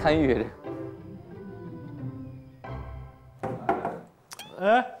重在参与。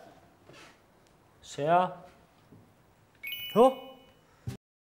哎，谁啊？哟，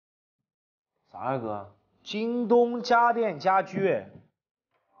啥呀哥？京东家电家居哎。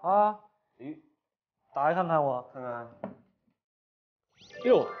啊？咦，打开看看我，看看。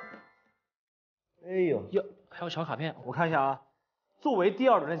哟，哎呦，哟，还有小卡片，我看一下啊。作为第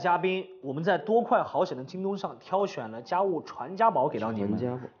2轮的嘉宾，我们在多快好省的京东上挑选了家务传家宝给到你们。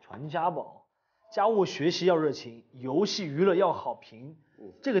传家宝，家务学习要热情，游戏娱乐要好评。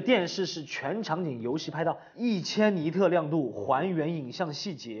这个电视是全场景游戏拍到1000尼特亮度，还原影像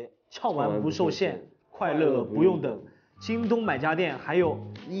细节，畅玩不受限，快乐不用等。京东买家电还有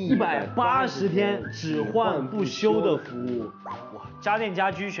180天只换不休的服务。哇，家电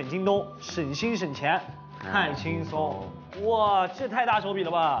家居选京东，省心省钱，太轻松。哇，这太大手笔了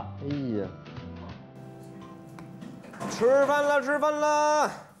吧！哎呀，吃饭了，吃饭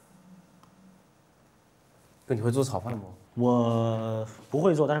了。哥，你会做炒饭吗？我不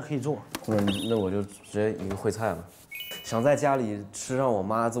会做，但是可以做。那我就直接一个烩菜了。想在家里吃上我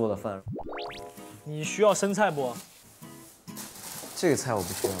妈做的饭。你需要生菜不？这个菜我不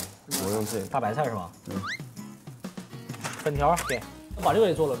需要，我用这个大白菜是吧？粉条给，把这个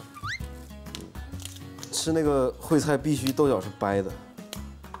也做了。吃那个烩菜必须豆角是掰的，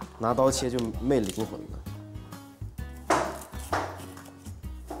拿刀切就没灵魂了。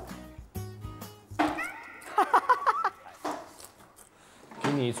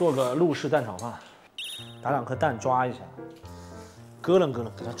给你做个陆式蛋炒饭，打2颗蛋抓一下，咯楞咯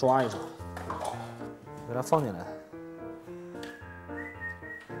楞，给它抓一抓，给它放进来。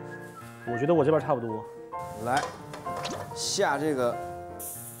我觉得我这边差不多。来，下这个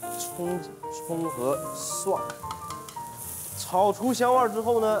葱和蒜，炒出香味之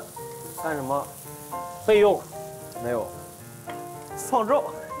后呢，干什么？备用。没有。放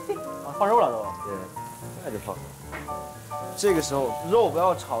肉。啊，放肉了都。对，现在就放。这个时候肉不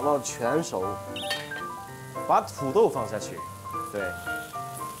要炒到全熟，把土豆放下去。对。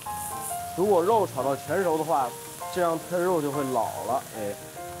如果肉炒到全熟的话，这样它肉就会老了。哎。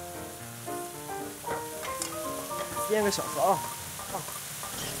颠个小勺啊！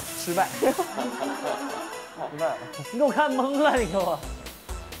失败，失败了！你给我看懵了，你给我。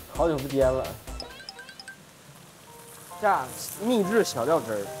好久不颠了。下秘制小料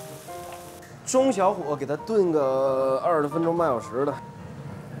汁儿，中小火给它炖个20分钟半小时的，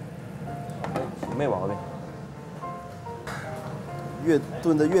没毛病。越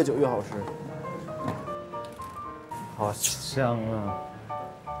炖的越久越好吃。好香啊！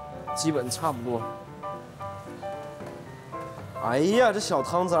基本差不多。哎呀，这小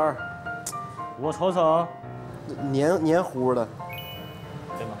汤汁儿，我瞅瞅，黏糊的，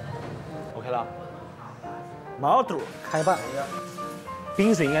对吗 ？OK 了，毛肚开拌，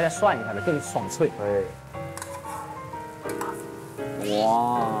冰水应该再涮一下的，更爽脆。对，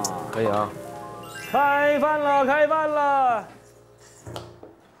哇，可以啊，开饭了，开饭了！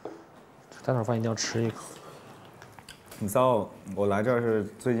蛋炒饭一定要吃一口。你知道我来这儿是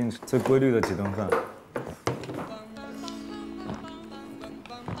最近最规律的几顿饭。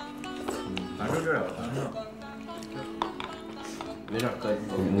就这样，没事，可以。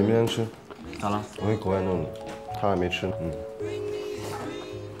你们先吃。咋了？我给国外弄的，他还没吃呢。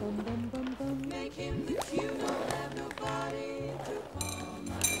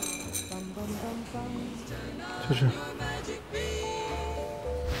就是。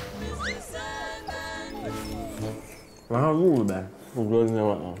晚上录了呗，录歌今天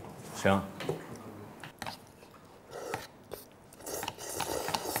晚上。行。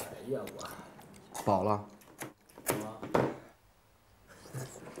饱了。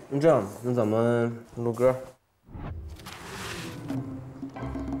那这样，那咱们录歌。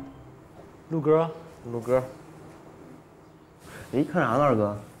录歌，录歌。哎，看啥呢，二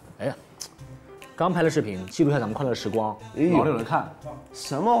哥？哎呀，刚拍了视频，记录一下咱们快乐时光，老有人看。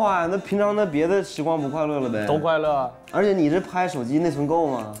什么话呀？那平常那别的时光不快乐了呗？都快乐。而且你这拍手机内存够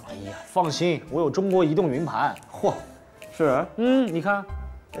吗？哎呀，放心，我有中国移动云盘。嚯，是？你看。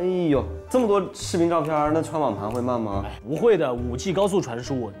哎呦，这么多视频照片，那传网盘会慢吗？不会的，5G 高速传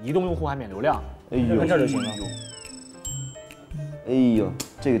输，移动用户还免流量。哎呦，看这儿就行了。哎呦，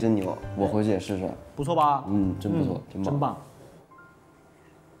这个真牛，我回去也试试。不错吧？真不错，挺棒。真棒。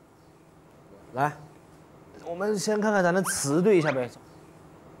来，我们先看看咱的词对一下呗，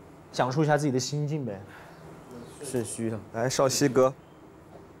讲述一下自己的心境呗。肾虚啊！来，少熙哥。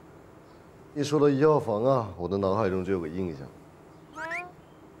一说到1号房啊，我的脑海中就有个印象。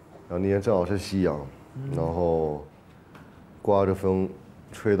然后那天正好是夕阳，然后刮着风，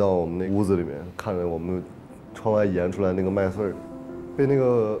吹到我们那屋子里面，看着我们窗外延出来那个麦穗儿，被那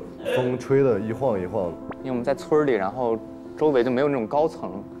个风吹得一晃一晃。因为我们在村里，然后周围就没有那种高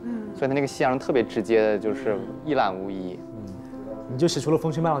层，所以它那个夕阳特别直接的，就是一览无遗。你就写出了《风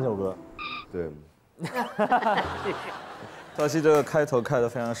吹麦浪》这首歌。对。少熙这个开头开得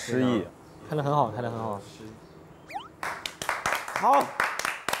非常诗意，开得很好，开得很好。好。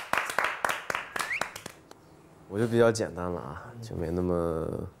我就比较简单了啊，就没那么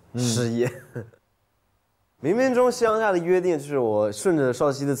诗意。冥冥中相下的约定就是我顺着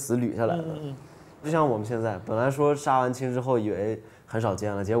少熙的词捋下来的，就像我们现在本来说杀完亲之后以为很少见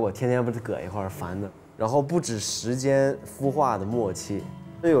了，结果天天不是搁一块儿烦的。然后不止时间孵化的默契，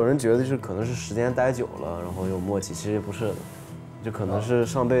那有人觉得就是可能是时间待久了，然后有默契，其实不是的，就可能是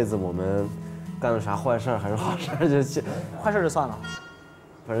上辈子我们干了啥坏事儿还是好事儿，就坏事儿就算了，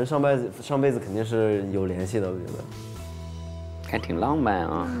反正上辈子肯定是有联系的，我觉得。还挺浪漫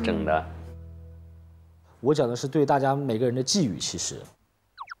啊，整的。我讲的是对大家每个人的寄语，其实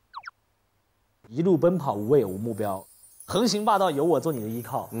一路奔跑无畏无目标，横行霸道有我做你的依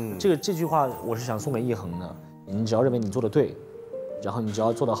靠。这句话我是想送给一恒的。你只要认为你做的对，然后你只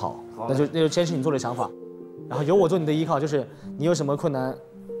要做得好，那就坚持你做的想法。然后有我做你的依靠，就是你有什么困难，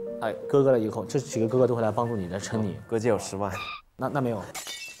哎，哥哥来以后，这几个哥哥都会来帮助你，来撑你。哥借有10万，那没有。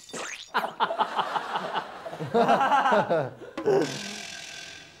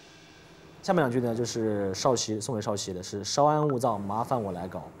下面2句呢，就是少熙送给少熙的是稍安勿躁，麻烦我来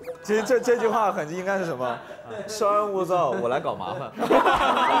搞。其实这句话很应该是什么？稍安勿躁，我来搞麻烦。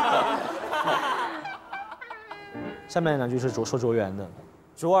下面2句是说卓源的，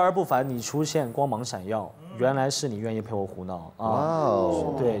卓而不凡，你出现光芒闪耀，原来是你愿意陪我胡闹啊！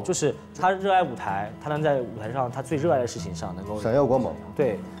哦，对，就是他热爱舞台，他能在舞台上他最热爱的事情上能够闪耀光芒。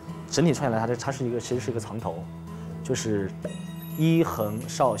对，整体串下来，他是一个其实是一个藏头，就是一恒、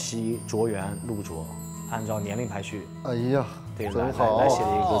少熙、卓源、陆卓，按照年龄排序。哎呀，对，来写的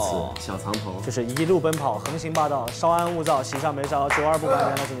一个歌词，小藏头，就是一路奔跑，横行霸道，稍安勿躁，喜上眉梢，卓而不凡，原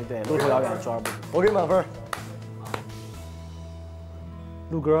来是你对，路途遥远，卓而不凡。我给满分。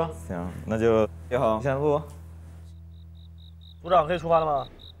录歌，行，那就也好，你先录。组长可以出发了吗？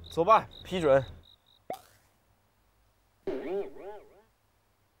走吧，批准。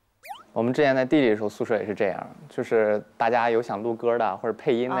我们之前在地里的时候，宿舍也是这样，就是大家有想录歌的或者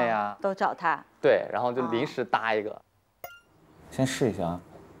配音的呀，都找他。对，然后就临时搭一个。先试一下啊。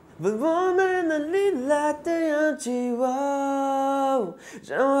问我们哪里来的勇气？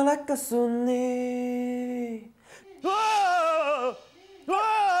让我来告诉你。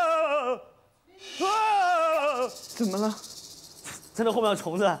怎么了？真的后面有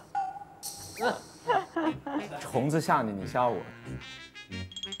虫子。虫子吓你，你吓我。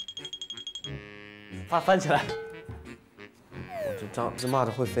翻起来。我这蚂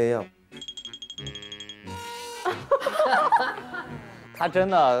蚱会飞呀。他真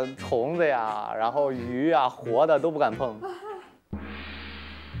的虫子呀，然后鱼啊，活的都不敢碰。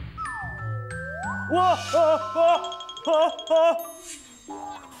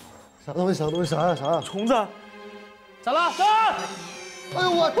啥东西？啥呀？虫子。咋了？哎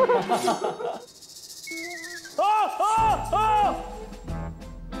呦我！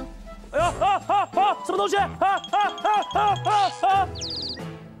哎呀什么东西？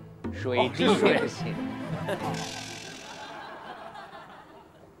水滴也行。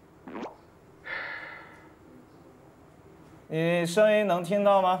你声音能听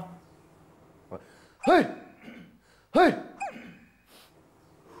到吗？嘿，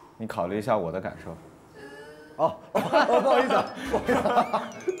你考虑一下我的感受。哦，不好意思，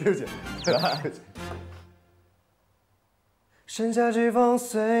对不起。剩下指缝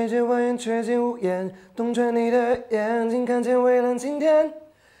随着蜿蜒吹进屋檐，洞穿你的眼睛，看见蔚蓝晴天。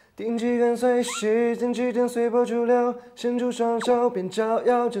定期跟随时间之间随波逐流，伸出双手便照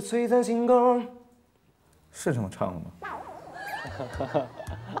耀着璀璨星空。是这么唱的吗？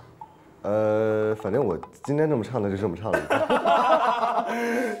反正我今天这么唱的就这么唱的。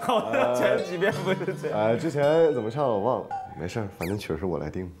好的，前几遍不是这样。之前怎么唱我忘了，没事，反正曲是我来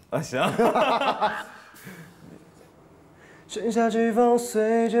定。啊，行。剩下指缝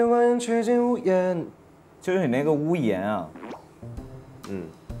随着蜿蜒吹进屋檐，就是你那个屋檐啊，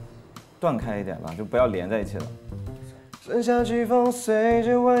断开一点吧，就不要连在一起了。剩下指缝随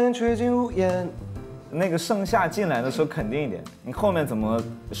着蜿蜒吹进屋檐。那个盛夏进来的时候肯定一点，你后面怎么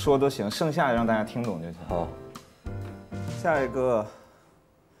说都行，盛夏让大家听懂就行。好，下一个。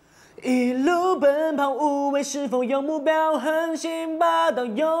一路奔跑无畏，是否有目标？横行霸道，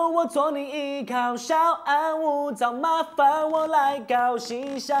有我做你依靠。稍安勿躁，麻烦我来搞。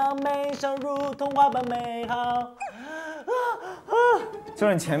喜上眉梢，如童话般美好。就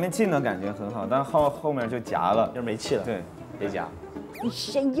是你前面进的感觉很好，但后面就夹了，就是没气了。对，别夹。你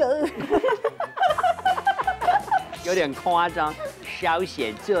先有。有点夸张，稍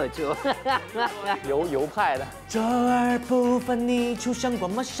显做作。油派的。周而不凡，你出现光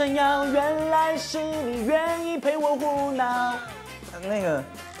芒闪耀，原来是你愿意陪我胡闹。那个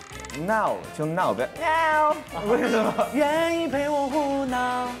闹就闹呗。闹，为什么？愿意陪我胡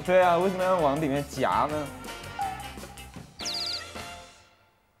闹。对啊，为什么要往里面夹呢？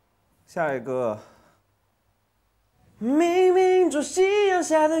下一个。明明做夕阳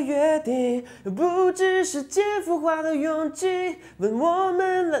下的约定，不只是件浮华的拥挤，问我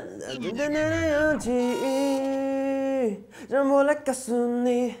们的勇气，让我来告诉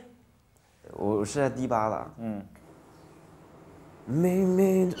你。我是在第8了，明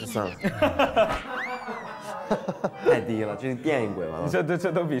明算了，太低了，这是电影鬼吗？这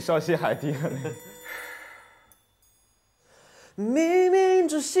都比少熙还低了。明明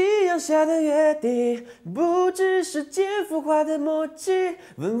做夕阳下的约定，不只是件浮华的默契，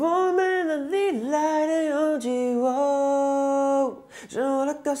问我们哪里来的勇气？让我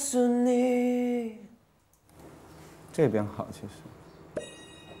来告诉你。这边好，其实。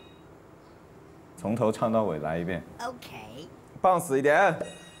从头唱到尾来一遍。OK。棒死一点。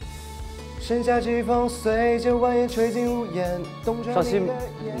剩下几封随着蜿蜒吹进屋檐。少熙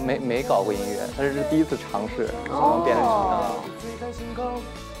没搞过音乐，他这是第一次尝试能变成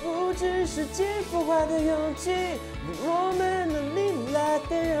不只是件浮华的勇气，我们哪里来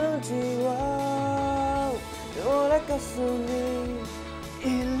的勇气？让我来告诉你。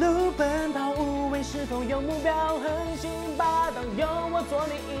一路奔跑，无畏是否有目标？横行霸道，有我做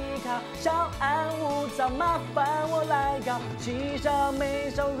你依靠。稍安勿躁，麻烦我来搞。喜笑眉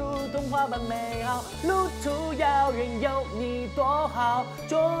梢如童话般美好，路途遥远有你多好。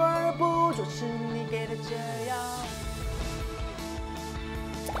做而不做是你给的解药。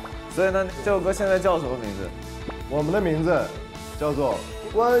所以呢，这首歌现在叫什么名字？我们的名字叫做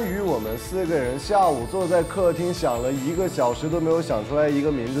《关于我们4个人下午坐在客厅想了1个小时都没有想出来一个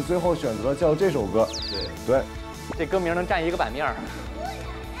名字，最后选择了叫这首歌。对，这歌名能占一个版面。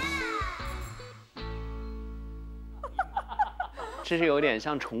这是有点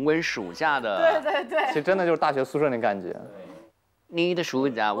像重温暑假的。对。其实真的就是大学宿舍那感觉。你的暑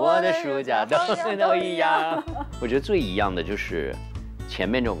假，我的暑假都一样。我觉得最一样的就是前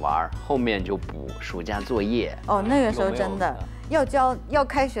面就玩，后面就补暑假作业。哦，那个时候真的要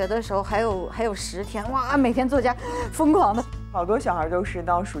开学的时候还有10天，哇，每天做家疯狂的。好多小孩都是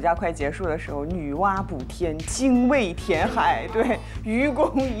到暑假快结束的时候，女娲补天，精卫填海，对，愚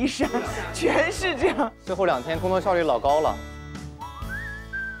公移山，全是这样。最后2天工作效率老高了。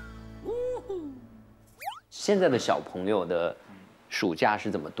现在的小朋友的暑假是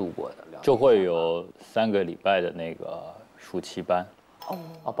怎么度过的？就会有3个礼拜的那个暑期班。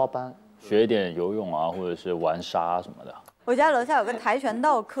报班，学一点游泳啊，或者是玩沙什么的。我家楼下有个跆拳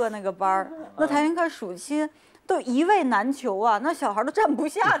道课那个班儿，那跆拳课暑期都一位难求啊，那小孩都站不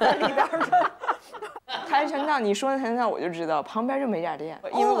下在里边儿。跆拳道，你说的跆拳道我就知道，旁边就美甲店，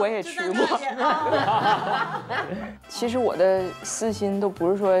因为我也去过。其实我的私心都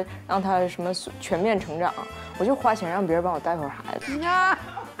不是说让他什么全面成长，我就花钱让别人帮我带会儿孩子。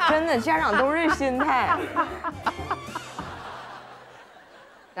真的，家长都是这心态。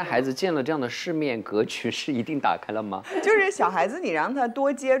那孩子见了这样的世面，格局是一定打开了吗？就是小孩子，你让他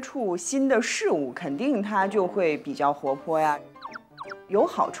多接触新的事物，肯定他就会比较活泼呀，有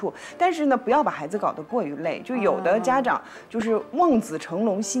好处。但是呢，不要把孩子搞得过于累。就有的家长就是望子成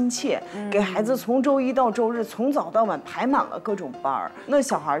龙心切，给孩子从周一到周日从早到晚排满了各种班儿，那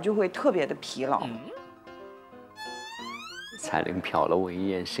小孩就会特别的疲劳。彩玲瞟了我一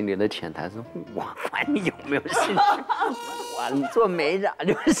眼，心里的潜台词：我管你有没有兴趣，你做美甲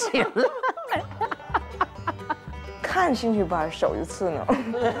就行了。看兴趣班手就刺挠。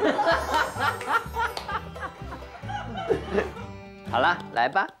好了，来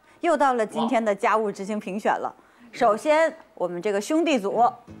吧。又到了今天的家务执行评选了。首先，我们这个兄弟组，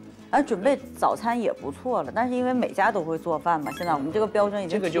准备早餐也不错了，但是因为每家都会做饭嘛，现在我们这个标准已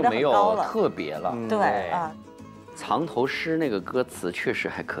经提得很高了。这个就没有特别了。对啊。藏头诗那个歌词确实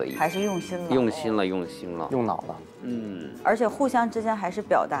还可以，还是用心了，用脑了。而且互相之间还是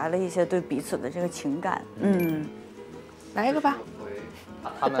表达了一些对彼此的这个情感。来一个吧。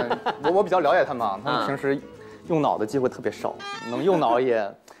他们，我比较了解他们啊，他们平时用脑的机会特别少，能用脑也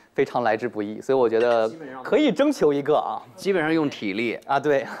非常来之不易，所以我觉得可以征求一个啊，基本上用体力啊，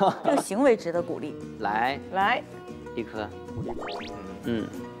对，这个行为值得鼓励。来，一颗，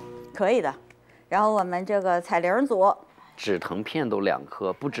可以的。然后我们这个彩铃组，止疼片都2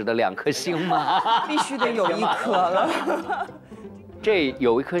颗，不值得2颗星吗？必须得有1颗了。这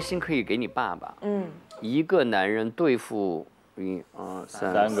有1颗星可以给你爸爸。一个男人对付1、2、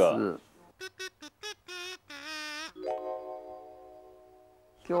3、4。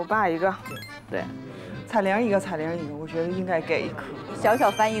给我爸1个。对。彩铃1个，彩铃1个，我觉得应该给1颗。小小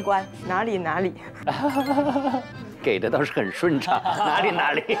翻译官，哪里？给的倒是很顺畅，哪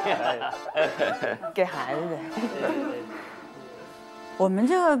里？给孩子的。我们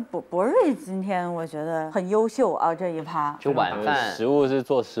这个博瑞今天我觉得很优秀啊，这一趴。就晚饭食物是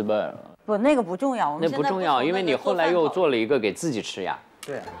做失败了。不，那个不重要，我们那不重要，因为你后来又做了一个给自己吃呀。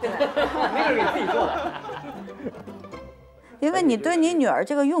对，那个给自己做的。因为你对你女儿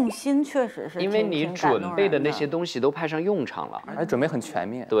这个用心确实是，因为你准备的那些东西都派上用场了，而且准备很全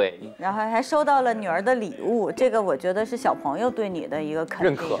面。对，然后还收到了女儿的礼物，这个我觉得是小朋友对你的一个肯定，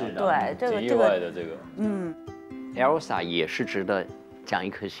认可。对，这个意外的这个，Elsa 也是值得奖1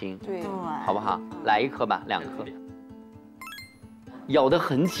颗星，对，好不好？来1颗吧，2颗。咬得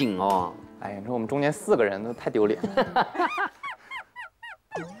很紧哦。哎呀，你说我们中间4个人都太丢脸了。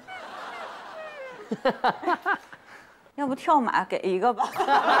要不跳马给一个吧？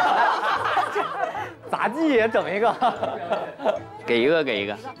杂技也整一个，给一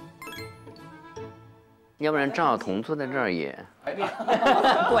个。要不然赵晓彤坐在这儿也，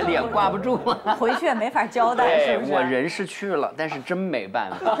我脸挂不住了，回去也没法交代，是不是？我人是去了，但是真没办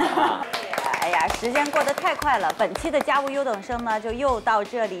法。哎呀，时间过得太快了，本期的家务优等生呢就又到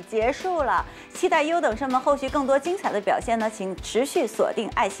这里结束了。期待优等生们后续更多精彩的表现呢，请持续锁定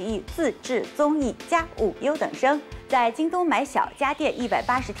爱奇艺自制综艺《家务优等生》，在京东买小家电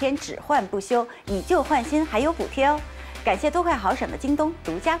180天只换不休，以旧换新还有补贴哦。感谢多快好省的京东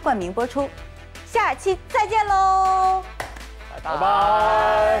独家冠名播出，下期再见喽，拜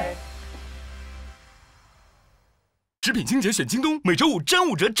拜。食品清洁选京东，每周5沾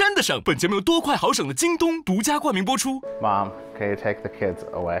5折，沾得省。本节目由多快好省的京东独家冠名播出。Mom, can you take the kids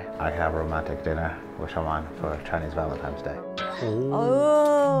away? I can have a romantic dinner with someone for Chinese Valentine's Day.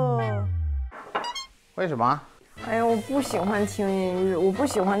 哦，为什么？哎呀，我不喜欢听音乐，我不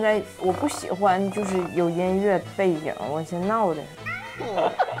喜欢就是有音乐背景，我先闹的。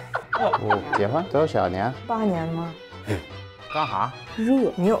我结婚多少年？8年吗？干啥？热，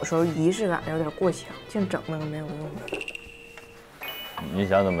你有时候仪式感有点过强，净整那个没有用的。你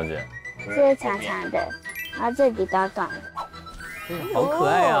想怎么剪？这长长的，然后这比较短的。好可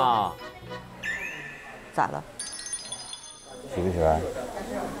爱啊！咋了？喜不喜欢？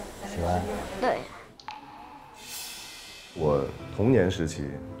喜欢。对。我童年时期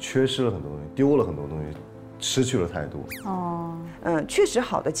缺失了很多东西，丢了很多东西，失去了太多。哦，确实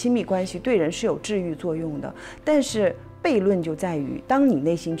好的亲密关系对人是有治愈作用的，但是悖论就在于，当你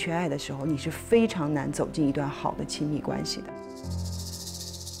内心缺爱的时候，你是非常难走进一段好的亲密关系的。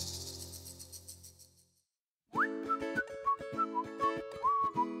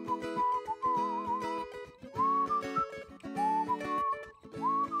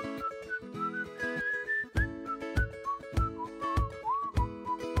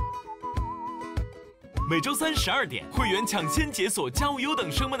每周3 12点，会员抢先解锁家务优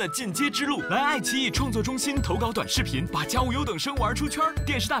等生们的进阶之路。来爱奇艺创作中心投稿短视频，把家务优等生玩出圈。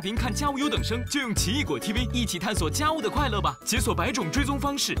电视大屏看家务优等生，就用奇异果 TV 一起探索家务的快乐吧。解锁100种追踪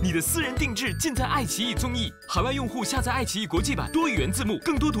方式，你的私人定制尽在爱奇艺综艺。海外用户下载爱奇艺国际版，多语言字幕，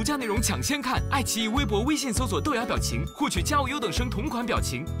更多独家内容抢先看。爱奇艺微博、微信搜索豆芽表情，获取家务优等生同款表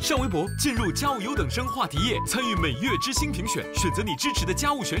情。上微博进入家务优等生话题页，参与每月之星评选，选择你支持的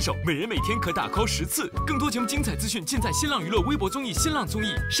家务选手，每人每天可打 call10次。更多节目精彩资讯尽在新浪娱乐微博综艺、新浪综艺。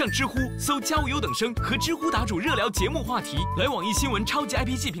上知乎搜家务优等生，和知乎答主热聊节目话题。来网易新闻超级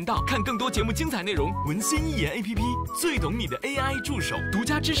IPG 频道看更多节目精彩内容。文心一言 APP 最懂你的 AI 助手，独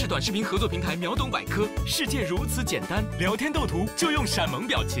家知识短视频合作平台秒懂百科。世界如此简单，聊天斗图就用闪萌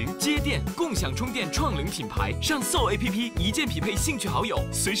表情。接电共享充电创领品牌，上 Soul APP 一键匹配兴趣好友，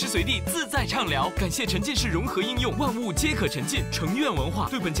随时随地自在畅聊。感谢沉浸式融合应用，万物皆可沉浸。成苑文化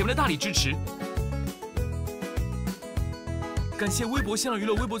对本节目的大力支持。感谢微博、新浪娱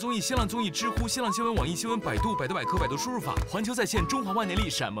乐、微博综艺、新浪综艺、知乎、新浪新闻、网易新闻、百度、百度百科、百度输入法、环球在线、中华万年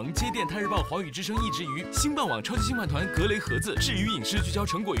历、闪萌、接电、泰日报、华语之声、一之鱼、星伴网、超级星饭团、格雷盒子、智娱影视聚焦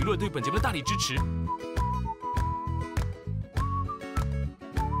成果娱乐对本节目的大力支持。